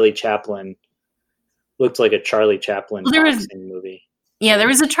a Charlie Chaplin. Looked like a Charlie Chaplin boxing movie. Yeah, there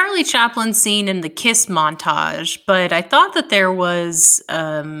was a Charlie Chaplin scene in the Kiss montage, but I thought that there was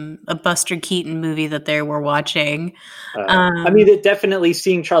a Buster Keaton movie that they were watching. I mean, definitely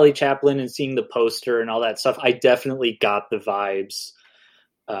seeing Charlie Chaplin and seeing the poster and all that stuff, I definitely got the vibes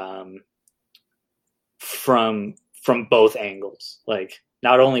from both angles. Like,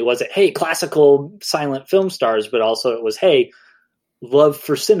 not only was it, hey, classical silent film stars, but also it was, hey, love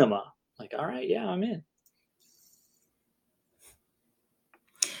for cinema. Like, all right, yeah, I'm in.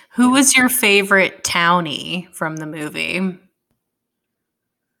 Who was your favorite townie from the movie?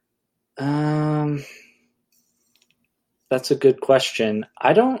 That's a good question.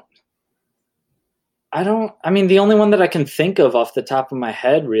 I mean, the only one that I can think of off the top of my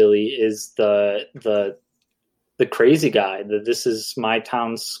head really is the crazy guy, the This Is My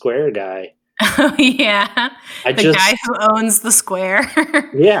Town Square guy. Oh, yeah. The guy who owns the square.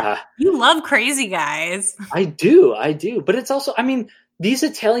 Yeah. You love crazy guys. I do. But it's also, I mean, these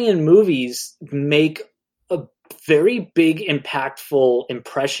Italian movies make a very big, impactful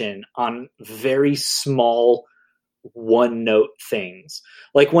impression on very small, one-note things.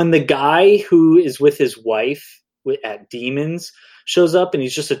 Like when the guy who is with his wife at Demons shows up and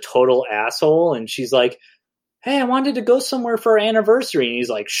he's just a total asshole, and she's like, hey, I wanted to go somewhere for our anniversary. And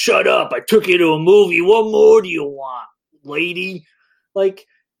he's like, shut up, I took you to a movie. What more do you want, lady? Like,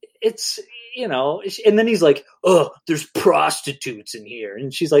 it's, and then he's like, oh, there's prostitutes in here.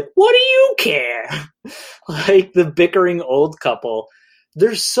 And she's like, what do you care? Like, the bickering old couple,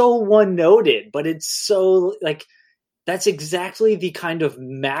 they're so one-noted, but it's so, like, that's exactly the kind of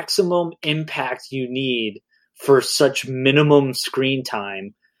maximum impact you need for such minimum screen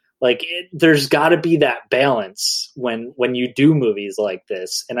time. Like there's got to be that balance when you do movies like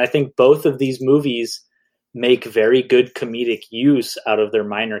this. And I think both of these movies make very good comedic use out of their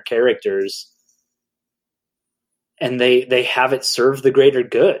minor characters, and they have it serve the greater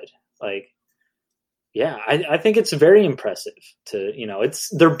good. Like, yeah, I think it's very impressive to,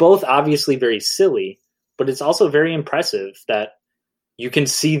 they're both obviously very silly, but it's also very impressive that you can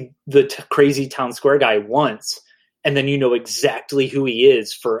see the crazy town square guy once, and then you know exactly who he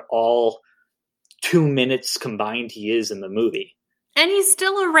is for all 2 minutes combined he is in the movie. And he's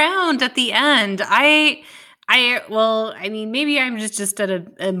still around at the end. Maybe I'm just at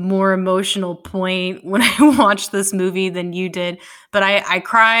a more emotional point when I watched this movie than you did. But I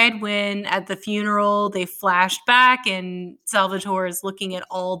cried when at the funeral they flashed back and Salvatore is looking at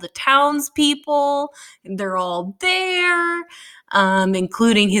all the townspeople and they're all there,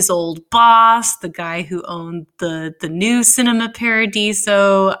 including his old boss, the guy who owned the new Cinema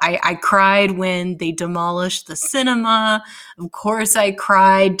Paradiso. I cried when they demolished the cinema. Of course, I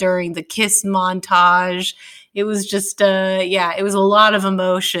cried during the kiss montage. It was just, it was a lot of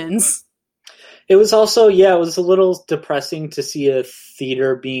emotions. It was also, it was a little depressing to see a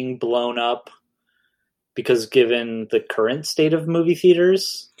theater being blown up because given the current state of movie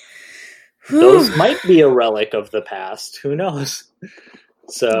theaters, those might be a relic of the past. Who knows?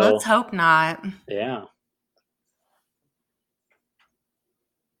 So let's hope not. Yeah.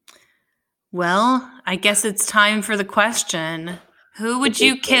 Well, I guess it's time for the question. Who would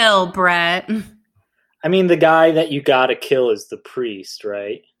you kill, Brett? I mean, the guy that you gotta kill is the priest,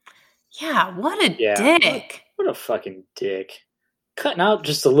 right? Yeah, what a dick. What a fucking dick. Cutting out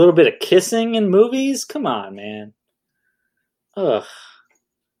just a little bit of kissing in movies? Come on, man. Ugh.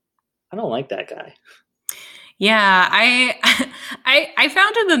 I don't like that guy. Yeah, I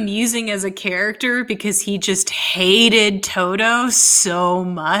found him amusing as a character because he just hated Toto so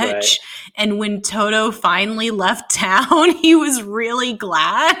much. Right. And when Toto finally left town, he was really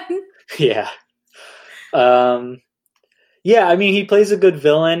glad. Yeah. I mean, he plays a good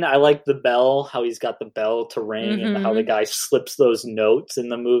villain. I like the bell, how he's got the bell to ring and how the guy slips those notes in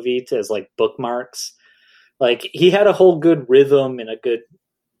the movie as like bookmarks. Like he had a whole good rhythm and a good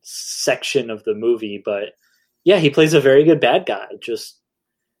section of the movie, but yeah, he plays a very good bad guy. Just,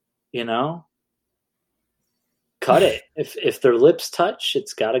 cut it. If their lips touch,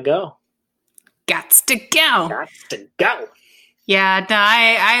 it's gotta go. Gots to go. Gots to go. Yeah, no,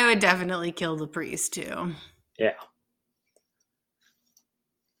 I would definitely kill the priest too. Yeah.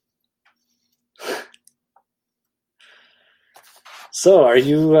 So, are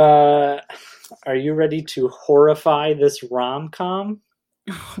you ready to horrify this rom-com?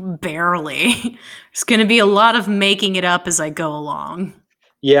 Barely. There's going to be a lot of making it up as I go along.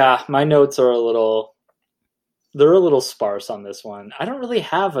 Yeah, my notes are a little sparse on this one. I don't really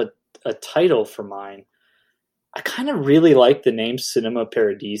have a title for mine. I kind of really like the name Cinema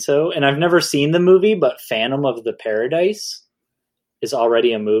Paradiso, and I've never seen the movie, but Phantom of the Paradise is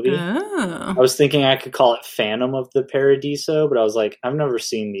already a movie. Oh. I was thinking I could call it Phantom of the Paradiso, but I was like, I've never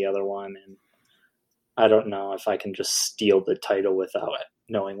seen the other one, and I don't know if I can just steal the title without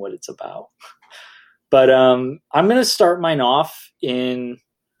knowing what it's about. But I'm going to start mine off in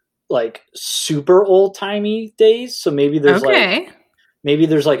like super old-timey days. So maybe there's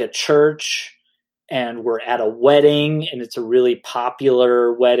like a church and we're at a wedding and it's a really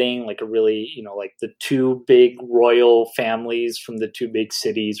popular wedding, like a really, like the two big royal families from the two big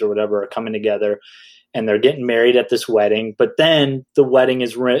cities or whatever are coming together and they're getting married at this wedding. But then the wedding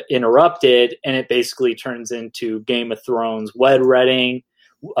is interrupted and it basically turns into Game of Thrones Red Wedding,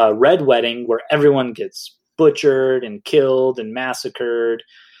 where everyone gets butchered and killed and massacred.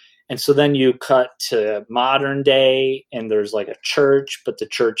 And so then you cut to modern day and there's like a church, but the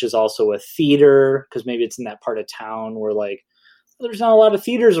church is also a theater because maybe it's in that part of town where like there's not a lot of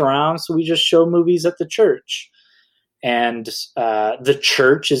theaters around. So we just show movies at the church. And the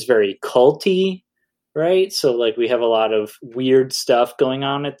church is very culty, right? So like we have a lot of weird stuff going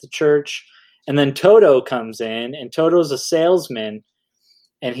on at the church. And then Toto comes in and Toto's a salesman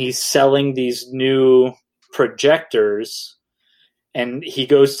and he's selling these new projectors. And he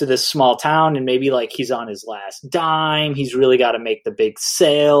goes to this small town and maybe like he's on his last dime. He's really got to make the big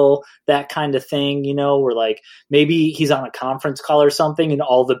sale, that kind of thing, where like maybe he's on a conference call or something and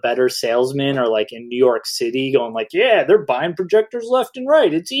all the better salesmen are like in New York City going like, yeah, they're buying projectors left and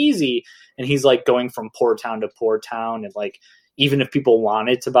right. It's easy. And he's like going from poor town to poor town. And like, even if people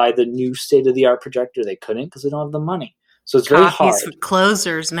wanted to buy the new state of the art projector, they couldn't because they don't have the money. So it's very hard. Copies for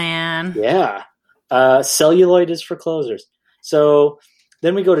closers, man. Yeah. Celluloid is for closers. So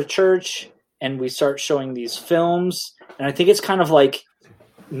then we go to church and we start showing these films. And I think it's kind of like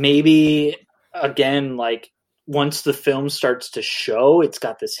maybe again, like once the film starts to show, it's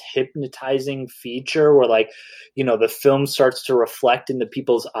got this hypnotizing feature where like, you know, the film starts to reflect into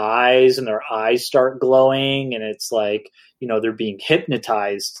people's eyes and their eyes start glowing, and it's like, you know, they're being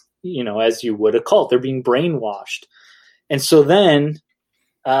hypnotized, you know, as you would a cult. They're being brainwashed. And so then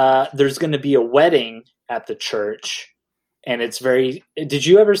there's going to be a wedding at the church, and it's very. Did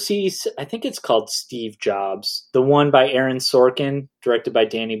you ever see? I think it's called Steve Jobs, the one by Aaron Sorkin, directed by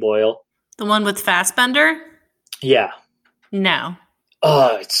Danny Boyle. The one with Fassbender? Yeah. No.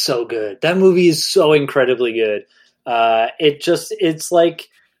 Oh, it's so good. That movie is so incredibly good. It's like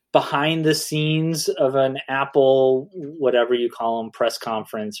behind the scenes of an Apple, whatever you call them, press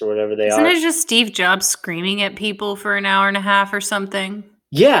conference or whatever they Isn't are. it just Steve Jobs screaming at people for an hour and a half or something?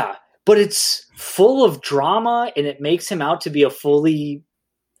 Yeah, but it's full of drama, and it makes him out to be a fully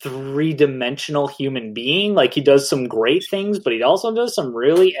three-dimensional human being. Like, he does some great things, but he also does some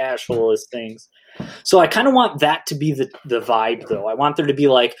really asshole-ish things. So I kind of want that to be the vibe, though. I want there to be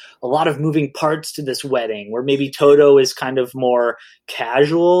like a lot of moving parts to this wedding, where maybe Toto is kind of more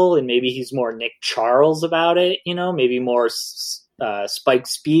casual, and maybe he's more Nick Charles about it, you know, maybe more Spike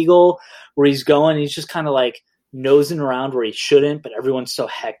Spiegel, where he's going, he's just kind of like nosing around where he shouldn't, but everyone's so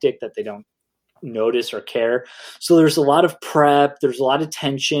hectic that they don't notice or care. So there's a lot of prep, there's a lot of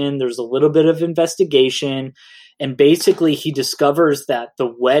tension, there's a little bit of investigation, and basically he discovers that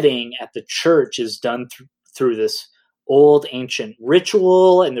the wedding at the church is done through this old ancient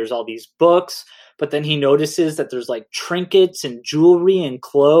ritual, and there's all these books, but then he notices that there's like trinkets and jewelry and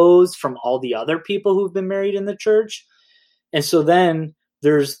clothes from all the other people who've been married in the church. And so then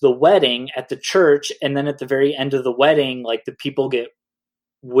there's the wedding at the church, and then at the very end of the wedding, like the people get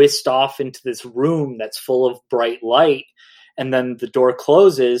whisked off into this room that's full of bright light, and then the door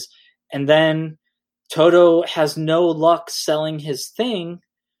closes, and then Toto has no luck selling his thing.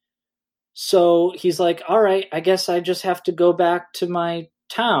 So he's like, all right, I guess I just have to go back to my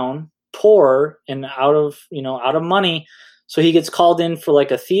town, poor and out of money. So he gets called in for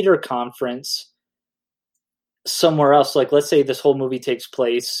like a theater conference somewhere else. Like, let's say this whole movie takes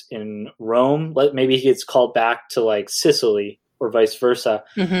place in Rome. Maybe he gets called back to like Sicily or vice versa.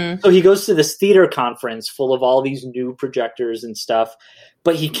 Mm-hmm. So he goes to this theater conference full of all these new projectors and stuff,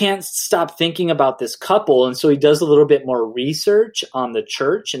 but he can't stop thinking about this couple. And so he does a little bit more research on the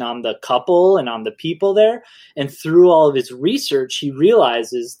church and on the couple and on the people there. And through all of his research, he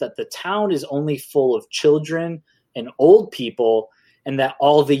realizes that the town is only full of children and old people, and that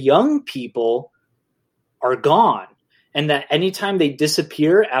all the young people are gone. And that anytime they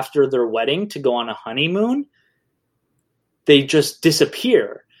disappear after their wedding to go on a honeymoon, they just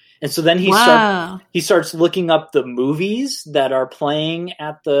disappear. And so then he starts looking up the movies that are playing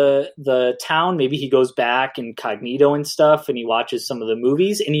at the town. Maybe he goes back incognito and stuff, and he watches some of the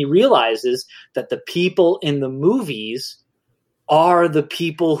movies, and he realizes that the people in the movies are the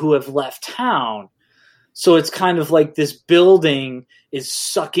people who have left town. So it's kind of like this building is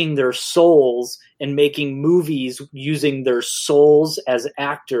sucking their souls and making movies using their souls as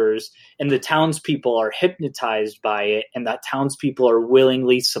actors, and the townspeople are hypnotized by it, and that townspeople are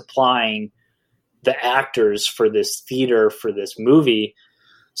willingly supplying the actors for this theater, for this movie.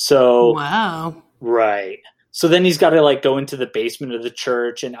 So, wow. Right. So then he's got to like go into the basement of the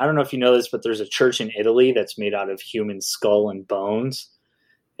church, and I don't know if you know this, but there's a church in Italy that's made out of human skull and bones.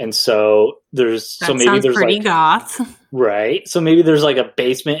 And so maybe there's pretty like goth. Right. So maybe there's like a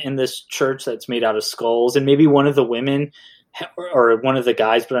basement in this church that's made out of skulls, and maybe one of the women or one of the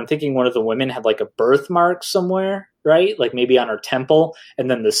guys, but I'm thinking one of the women had like a birthmark somewhere, right? Like maybe on her temple,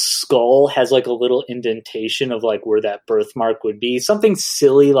 and then the skull has like a little indentation of like where that birthmark would be, something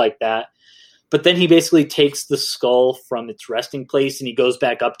silly like that. But then he basically takes the skull from its resting place, and he goes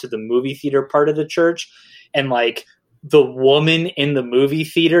back up to the movie theater part of the church, and like the woman in the movie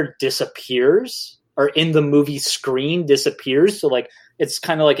theater disappears, or in the movie screen disappears. So like it's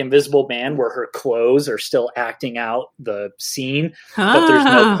kind of like Invisible Man, where her clothes are still acting out the scene, but there's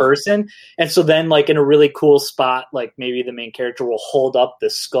no person. And so then like in a really cool spot, like maybe the main character will hold up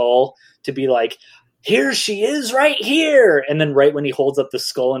the skull to be like, here she is right here. And then right when he holds up the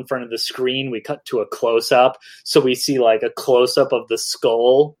skull in front of the screen, we cut to a close up. So we see like a close up of the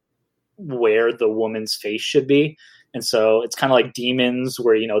skull where the woman's face should be. And so it's kind of like Demons,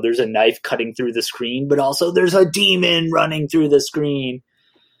 where, you know, there's a knife cutting through the screen, but also there's a demon running through the screen.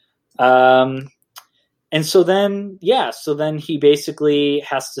 And so then he basically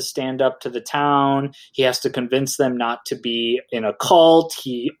has to stand up to the town. He has to convince them not to be in a cult.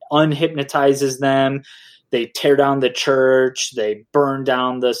 He unhypnotizes them. They tear down the church. They burn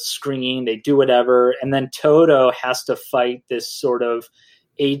down the screen. They do whatever. And then Toto has to fight this sort of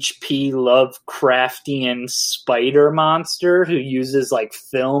H.P. Lovecraftian spider monster who uses like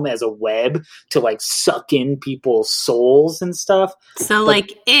film as a web to like suck in people's souls and stuff. So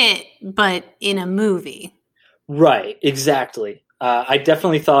like It, but in a movie. Right, exactly. I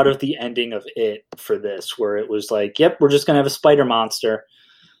definitely thought of the ending of It for this, where it was like, yep, we're just going to have a spider monster.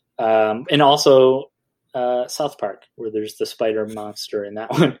 And also South Park, where there's the spider monster in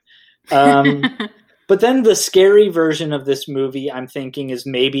that one. But then the scary version of this movie, I'm thinking, is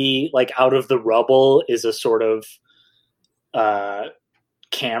maybe like Out of the Rubble is a sort of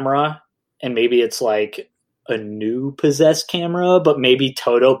camera, and maybe it's like a new possessed camera, but maybe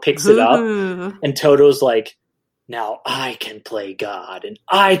Toto picks it up, and Toto's like, now I can play God, and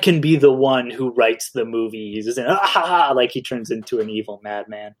I can be the one who writes the movies, and like he turns into an evil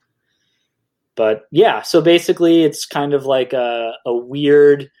madman. But yeah, so basically it's kind of like a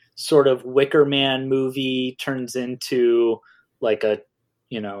weird sort of Wicker Man movie turns into like a,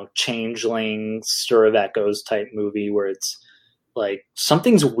 Changeling, Stir of Echoes type movie where it's like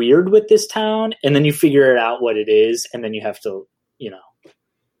something's weird with this town, and then you figure it out what it is, and then you have to,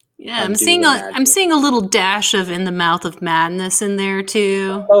 Yeah, I'm seeing a little dash of In the Mouth of Madness in there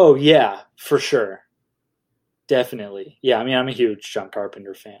too. Oh yeah, for sure. Definitely. Yeah, I mean, I'm a huge John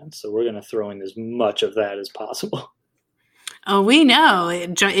Carpenter fan, so we're going to throw in as much of that as possible. Oh, we know.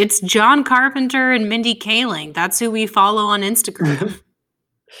 It's John Carpenter and Mindy Kaling. That's who we follow on Instagram.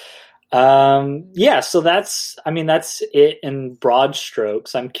 Yeah, so that's it in broad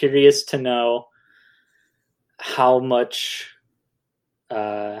strokes. I'm curious to know how much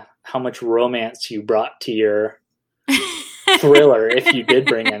romance you brought to your thriller, if you did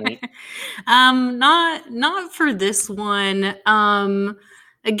bring any. Not for this one.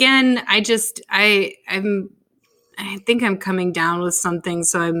 Again, I think I'm coming down with something,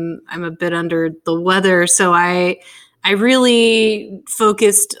 so I'm a bit under the weather. So I really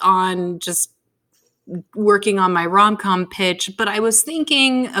focused on just working on my rom-com pitch, but I was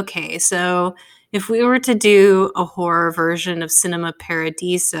thinking, okay, so if we were to do a horror version of Cinema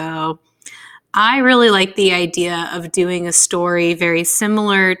Paradiso, I really like the idea of doing a story very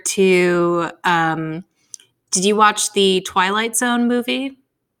similar to, did you watch the Twilight Zone movie?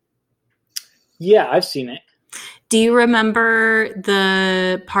 Yeah, I've seen it. Do you remember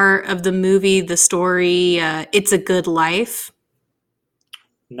the part of the movie, the story, It's a Good Life?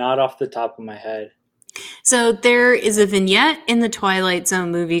 Not off the top of my head. So there is a vignette in the Twilight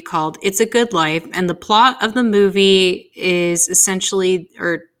Zone movie called It's a Good Life, and the plot of the movie is essentially,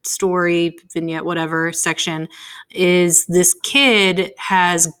 or story, vignette, whatever section, is this kid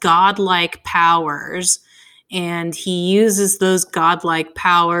has godlike powers, and he uses those godlike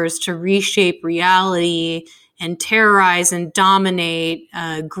powers to reshape reality and terrorize and dominate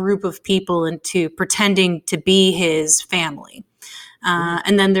a group of people into pretending to be his family.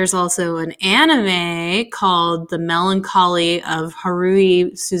 And then there's also an anime called The Melancholy of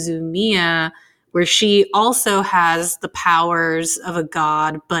Haruhi Suzumiya, where she also has the powers of a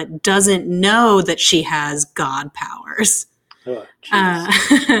god, but doesn't know that she has god powers. Oh,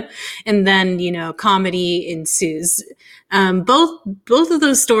 and then, comedy ensues. Both of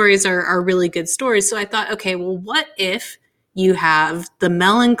those stories are really good stories. So I thought, okay, well, what if you have The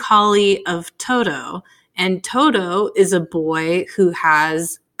Melancholy of Toto, and Toto is a boy who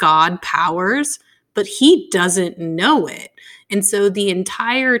has god powers, but he doesn't know it. And so the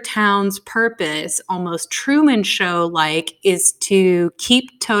entire town's purpose, almost Truman Show-like, is to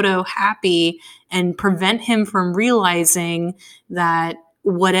keep Toto happy and prevent him from realizing that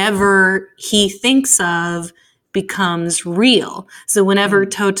whatever he thinks of becomes real. So whenever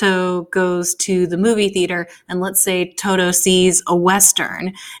Toto goes to the movie theater, and let's say Toto sees a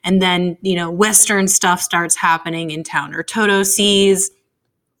Western, and then, Western stuff starts happening in town, or Toto sees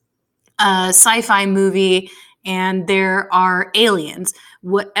a sci-fi movie and there are aliens,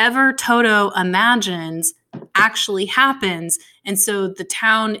 whatever Toto imagines actually happens. And so the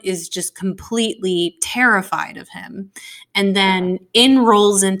town is just completely terrified of him. And then in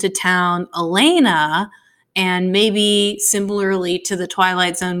rolls into town Elena, and maybe similarly to the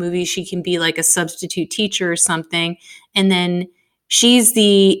Twilight Zone movie, she can be like a substitute teacher or something. And then she's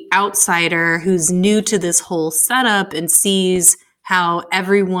the outsider who's new to this whole setup and sees how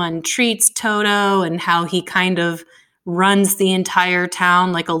everyone treats Toto and how he kind of runs the entire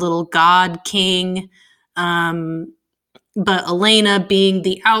town like a little god king. But Elena, being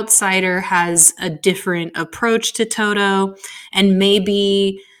the outsider, has a different approach to Toto. And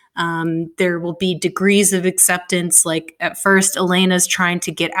maybe There will be degrees of acceptance. Like at first, Elena's trying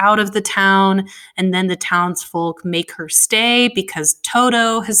to get out of the town, and then the townsfolk make her stay because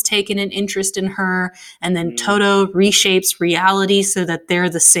Toto has taken an interest in her. And then Toto reshapes reality so that they're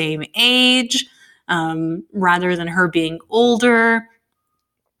the same age, rather than her being older.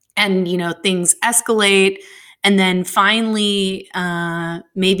 And, things escalate. And then finally,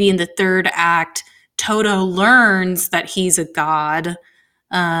 maybe in the third act, Toto learns that he's a god,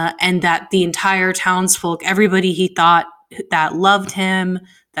 and that the entire townsfolk, everybody he thought that loved him,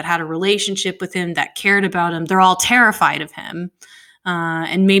 that had a relationship with him, that cared about him, they're all terrified of him.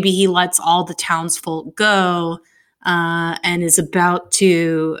 And maybe he lets all the townsfolk go, and is about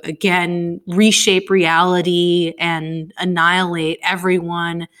to, again, reshape reality and annihilate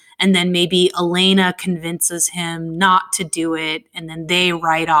everyone. And then maybe Elena convinces him not to do it, and then they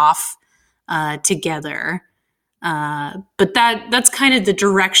ride off together. But that's kind of the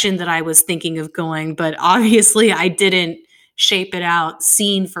direction that I was thinking of going. But obviously I didn't shape it out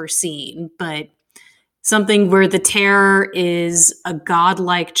scene for scene. But something where the terror is a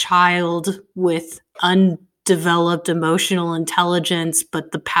godlike child with undeveloped emotional intelligence,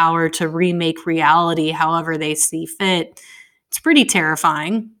 but the power to remake reality however they see fit. It's pretty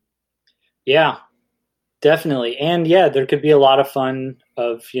terrifying. Yeah, definitely. And yeah, there could be a lot of fun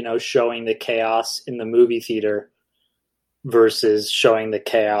of, showing the chaos in the movie theater versus showing the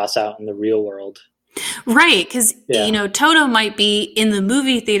chaos out in the real world. Right, because, Toto might be in the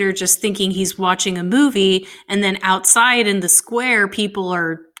movie theater just thinking he's watching a movie, and then outside in the square, people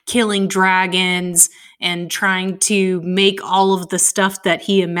are killing dragons and trying to make all of the stuff that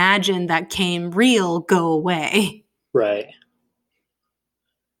he imagined that came real go away. Right.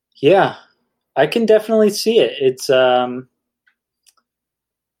 Yeah, I can definitely see it. It's,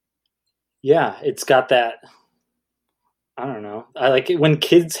 it's got that, I don't know. I like it when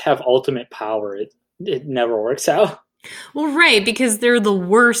kids have ultimate power. It never works out. Well, right, because they're the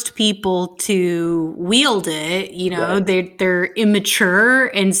worst people to wield it. Right. They're immature,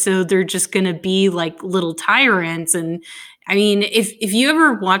 and so they're just going to be like little tyrants. And I mean, if you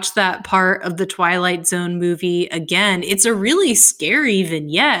ever watch that part of the Twilight Zone movie again, it's a really scary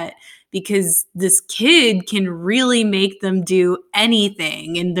vignette because this kid can really make them do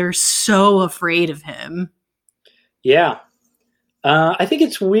anything, and they're so afraid of him. Yeah. I think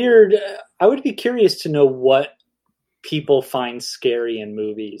it's weird. I would be curious to know what people find scary in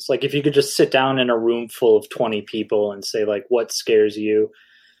movies. Like if you could just sit down in a room full of 20 people and say, like, what scares you?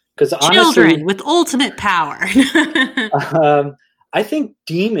 Because children with ultimate power. I think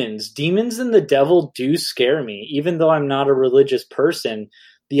demons and the devil do scare me. Even though I'm not a religious person,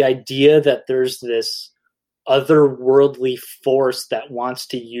 the idea that there's this otherworldly force that wants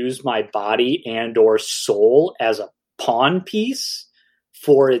to use my body and or soul as a pawn piece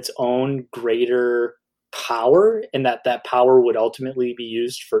for its own greater power, and that power would ultimately be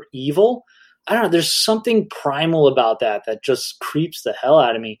used for evil. I don't know. There's something primal about that just creeps the hell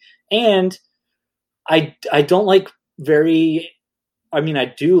out of me. And I don't like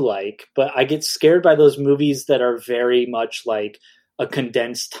I do like, but I get scared by those movies that are very much like a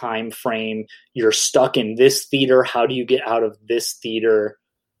condensed time frame. You're stuck in this theater. How do you get out of this theater?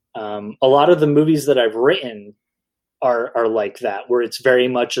 A lot of the movies that I've written are like that, where it's very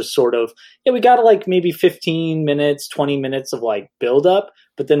much a sort of, we got to like maybe 15 minutes, 20 minutes of like build up.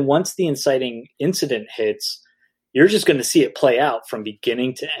 But then once the inciting incident hits, you're just going to see it play out from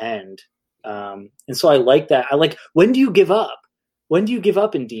beginning to end. And so I like that. I like, when do you give up? When do you give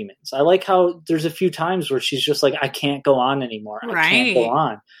up in Demons? I like how there's a few times where she's just like, I can't go on anymore. Right. I can't go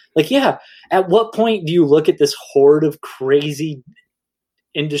on. Like, yeah. At what point do you look at this horde of crazy,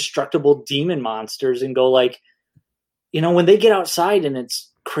 indestructible demon monsters and go like, when they get outside and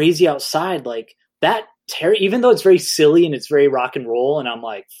it's crazy outside, like that even though it's very silly and it's very rock and roll, and I'm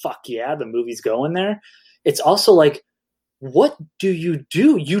like, fuck yeah, the movie's going there. It's also like, what do?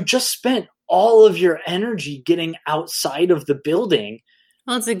 You just spent all of your energy getting outside of the building.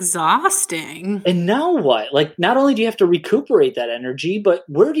 Well, it's exhausting. And now what? Like, not only do you have to recuperate that energy, but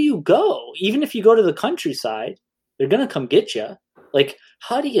where do you go? Even if you go to the countryside, they're going to come get you. Like,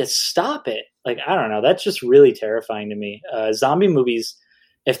 how do you stop it? Like, I don't know. That's just really terrifying to me. Zombie movies,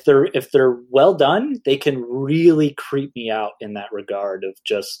 if they're well done, they can really creep me out in that regard of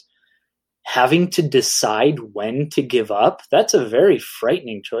just having to decide when to give up. That's a very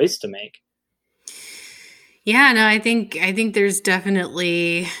frightening choice to make. Yeah, no, I think there's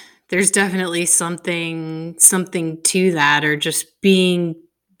definitely something to that, or just being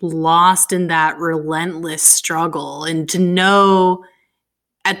lost in that relentless struggle, and to know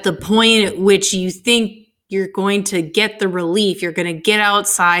at the point at which you think you're going to get the relief. You're going to get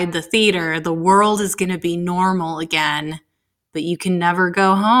outside the theater. The world is going to be normal again, but you can never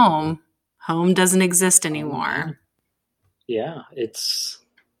go home. Home doesn't exist anymore. Yeah, it's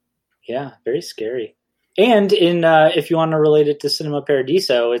very scary. And in if you want to relate it to Cinema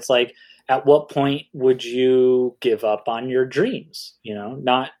Paradiso, it's like, at what point would you give up on your dreams?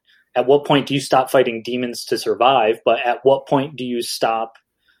 Not at what point do you stop fighting demons to survive, but at what point do you stop,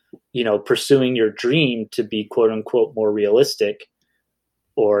 pursuing your dream to be quote unquote more realistic,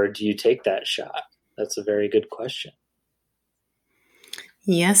 or do you take that shot? That's a very good question.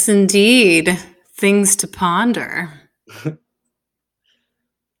 Yes, indeed. Things to ponder.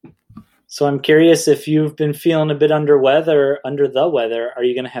 So I'm curious, if you've been feeling a bit under the weather, are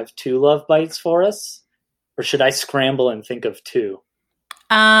you going to have 2 love bites for us? Or should I scramble and think of 2?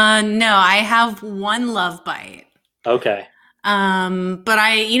 No, I have 1 love bite. Okay. But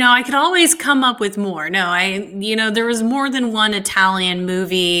I could always come up with more. No, there was more than one Italian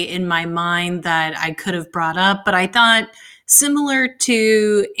movie in my mind that I could have brought up, but I thought, similar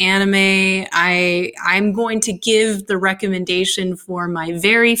to anime, I'm going to give the recommendation for my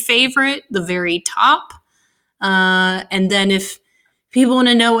very favorite, the very top. And then if people want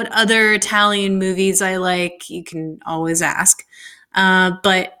to know what other Italian movies I like, you can always ask.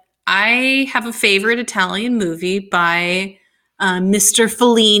 But I have a favorite Italian movie by Mr.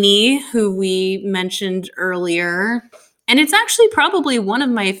 Fellini, who we mentioned earlier. And it's actually probably one of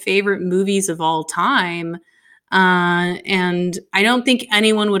my favorite movies of all time. And I don't think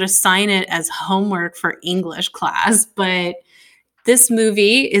anyone would assign it as homework for English class, but this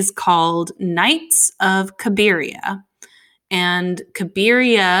movie is called Nights of Cabiria. And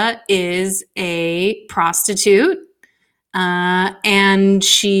Cabiria is a prostitute, and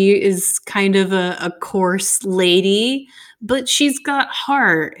she is kind of a coarse lady, but she's got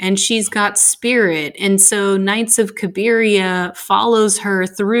heart and she's got spirit. And so Nights of Cabiria follows her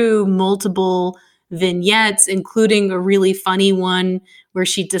through multiple vignettes, including a really funny one where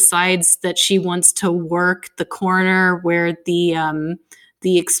she decides that she wants to work the corner where the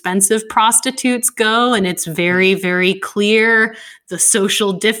expensive prostitutes go, and it's very, very clear the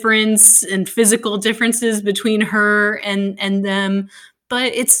social difference and physical differences between her and them.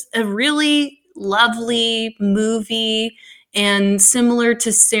 But it's a really lovely movie, and similar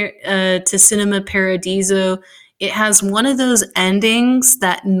to Cinema Paradiso, it has one of those endings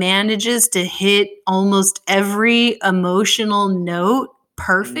that manages to hit almost every emotional note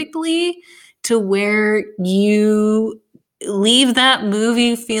perfectly, to where you leave that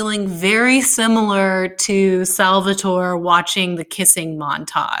movie feeling very similar to Salvatore watching the kissing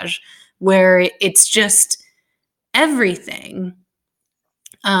montage, where it's just everything.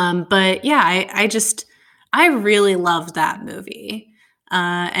 But yeah, I really love that movie.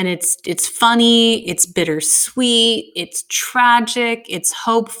 And it's funny, it's bittersweet, it's tragic, it's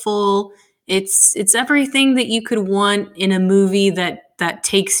hopeful. It's everything that you could want in a movie that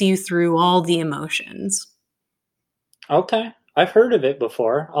takes you through all the emotions. Okay. I've heard of it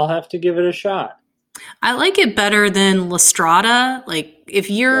before. I'll have to give it a shot. I like it better than La Strada. Like, if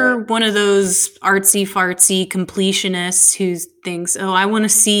you're one of those artsy-fartsy completionists who thinks, oh, I want to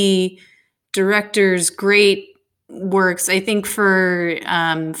see directors' great works, I think for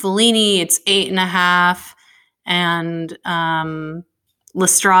Fellini, it's 8.5, and La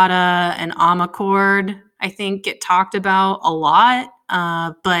Strada and Amarcord, I think, get talked about a lot.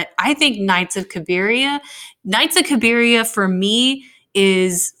 But I think Nights of Cabiria for me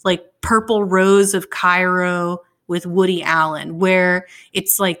is like Purple Rose of Cairo with Woody Allen, where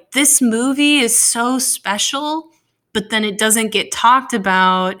it's like, this movie is so special, but then it doesn't get talked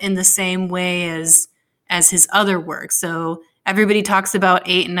about in the same way as his other work. So everybody talks about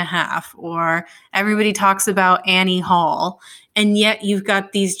 8.5, or everybody talks about Annie Hall, and yet you've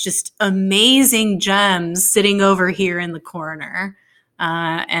got these just amazing gems sitting over here in the corner.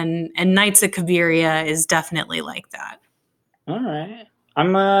 And Nights of Cabiria is definitely like that. All right.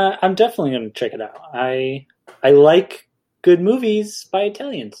 I'm definitely going to check it out. I like good movies by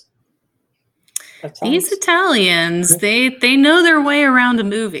Italians. These Italians, they know their way around a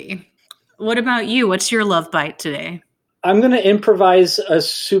movie. What about you? What's your love bite today? I'm going to improvise a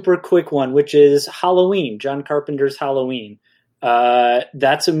super quick one, which is Halloween, John Carpenter's Halloween.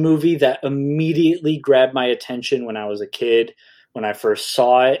 That's a movie that immediately grabbed my attention when I was a kid. When I first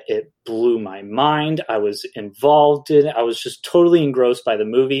saw it, it blew my mind. I was involved in it. I was just totally engrossed by the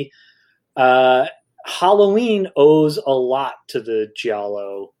movie. Halloween owes a lot to the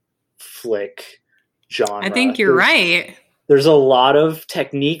giallo flick genre. I think you're right. There's a lot of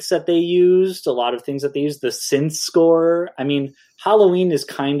techniques that they used, a lot of things that they used. The synth score. I mean, Halloween is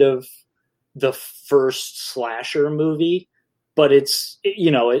kind of the first slasher movie, but it's,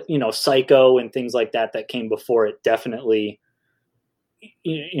 Psycho and things like that came before it definitely,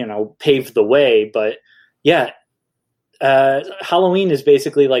 paved the way. But yeah, Halloween is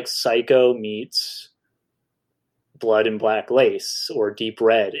basically like Psycho meets Blood and Black Lace or Deep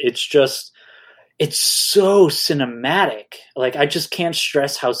Red. It's so cinematic. Like, I just can't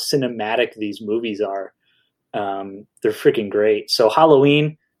stress how cinematic these movies are. They're freaking great. So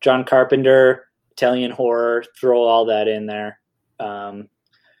Halloween, John Carpenter, Italian horror, throw all that in there.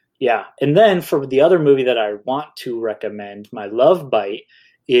 Yeah. And then for the other movie that I want to recommend, my love bite,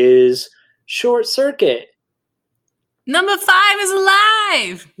 is Short Circuit. Number 5 is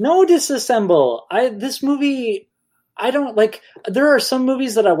alive. No, Disassemble. This movie, I don't like. There are some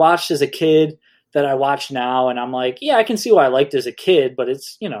movies that I watched as a kid that I watch now, and I'm like, yeah, I can see why I liked it as a kid, but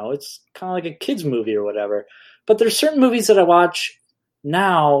it's, it's kind of like a kid's movie or whatever. But there's certain movies that I watch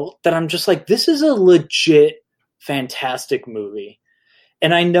now that I'm just like, this is a legit fantastic movie.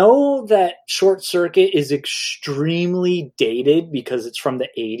 And I know that Short Circuit is extremely dated because it's from the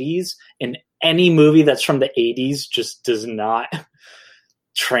 80s, and any movie that's from the 80s just does not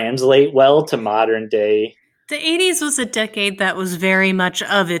translate well to modern day. The 80s was a decade that was very much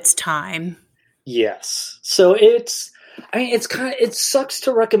of its time. Yes. So it sucks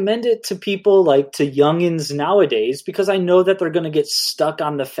to recommend it to people, like to youngins nowadays, because I know that they're going to get stuck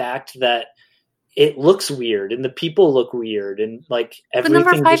on the fact that it looks weird and the people look weird and like everything.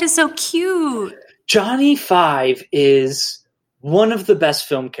 But number 5 is so cute. Johnny Five is one of the best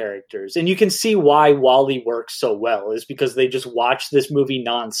film characters. And you can see why Wally works so well, is because they just watched this movie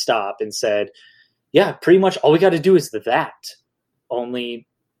nonstop and said, yeah, pretty much all we got to do is that, only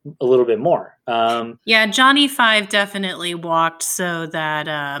a little bit more. Yeah, Johnny Five definitely walked so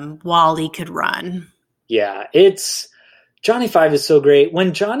that Wally could run. Yeah, Johnny Five is so great.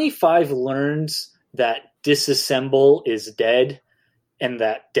 When Johnny Five learns that Disassemble is dead and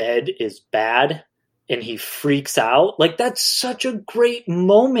that dead is bad, and he freaks out, like, that's such a great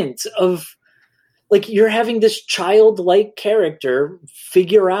moment of, like, you're having this childlike character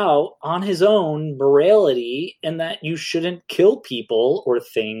figure out on his own morality and that you shouldn't kill people or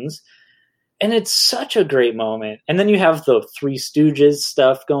things. And it's such a great moment. And then you have the Three Stooges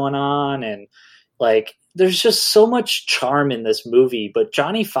stuff going on, and like, there's just so much charm in this movie. But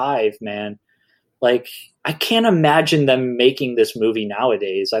Johnny Five, man, like, I can't imagine them making this movie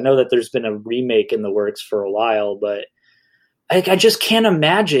nowadays. I know that there's been a remake in the works for a while, but I just can't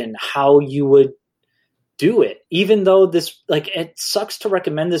imagine how you would do it. Even though this, like, it sucks to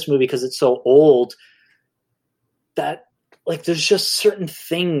recommend this movie because it's so old, that, like, there's just certain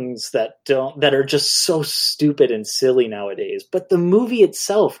things that are just so stupid and silly nowadays. But the movie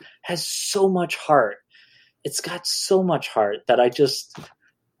itself has so much heart. It's got so much heart that I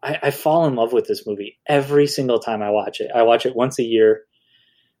fall in love with this movie every single time I watch it. I watch it once a year,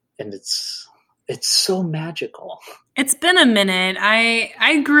 and it's so magical. It's been a minute.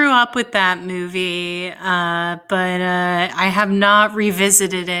 I grew up with that movie, but I have not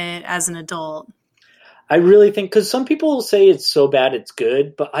revisited it as an adult. I really think, because some people will say it's so bad it's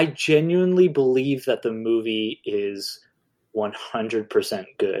good, but I genuinely believe that the movie is 100%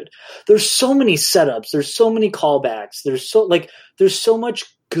 good. There's so many setups. There's so many callbacks. There's so much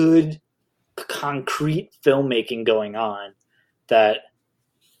good, concrete filmmaking going on that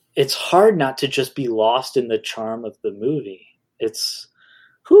it's hard not to just be lost in the charm of the movie.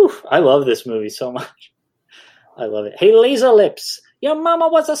 I love this movie so much. I love it. Hey, Laser Lips, your mama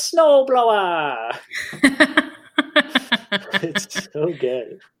was a snowblower. It's so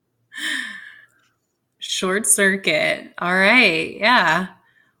good. Short Circuit. All right. Yeah.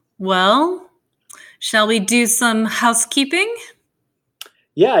 Well, shall we do some housekeeping?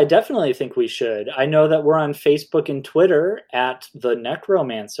 Yeah, I definitely think we should. I know that we're on Facebook and Twitter at The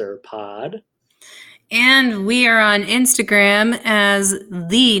Necromancer Pod. And we are on Instagram as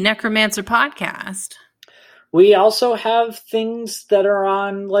The Necromancer Podcast. We also have things that are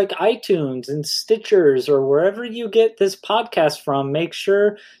on, like, iTunes and Stitchers or wherever you get this podcast from. Make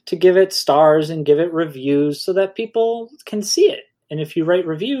sure to give it stars and give it reviews so that people can see it. And if you write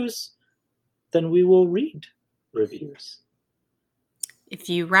reviews, then we will read reviews. If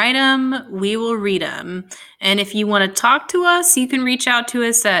you write them, we will read them. And if you want to talk to us, you can reach out to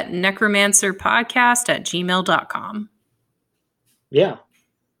us at necromancerpodcast@gmail.com. Yeah.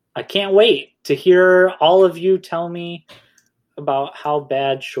 I can't wait to hear all of you tell me about how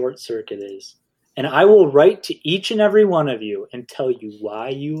bad Short Circuit is. And I will write to each and every one of you and tell you why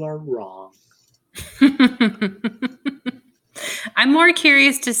you are wrong. I'm more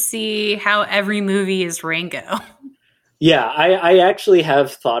curious to see how every movie is Rango. Yeah, I actually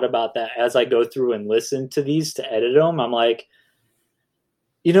have thought about that as I go through and listen to these to edit them. I'm like,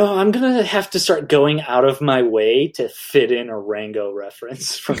 I'm going to have to start going out of my way to fit in a Rango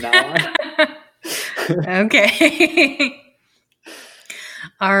reference from now on. Okay.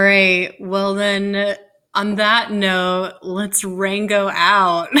 All right. Well, then, on that note, let's Rango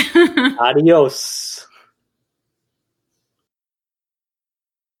out. Adios.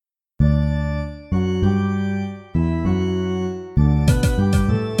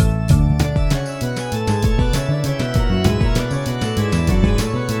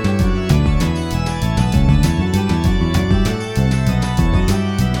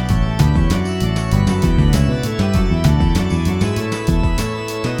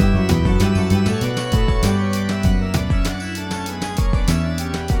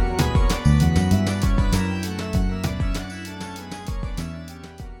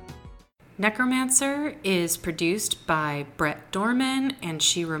 Necromancer is produced by Brett Dorman and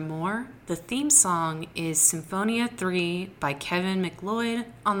Shira Moore. The theme song is Symphonia 3 by Kevin MacLeod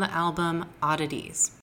on the album Oddities.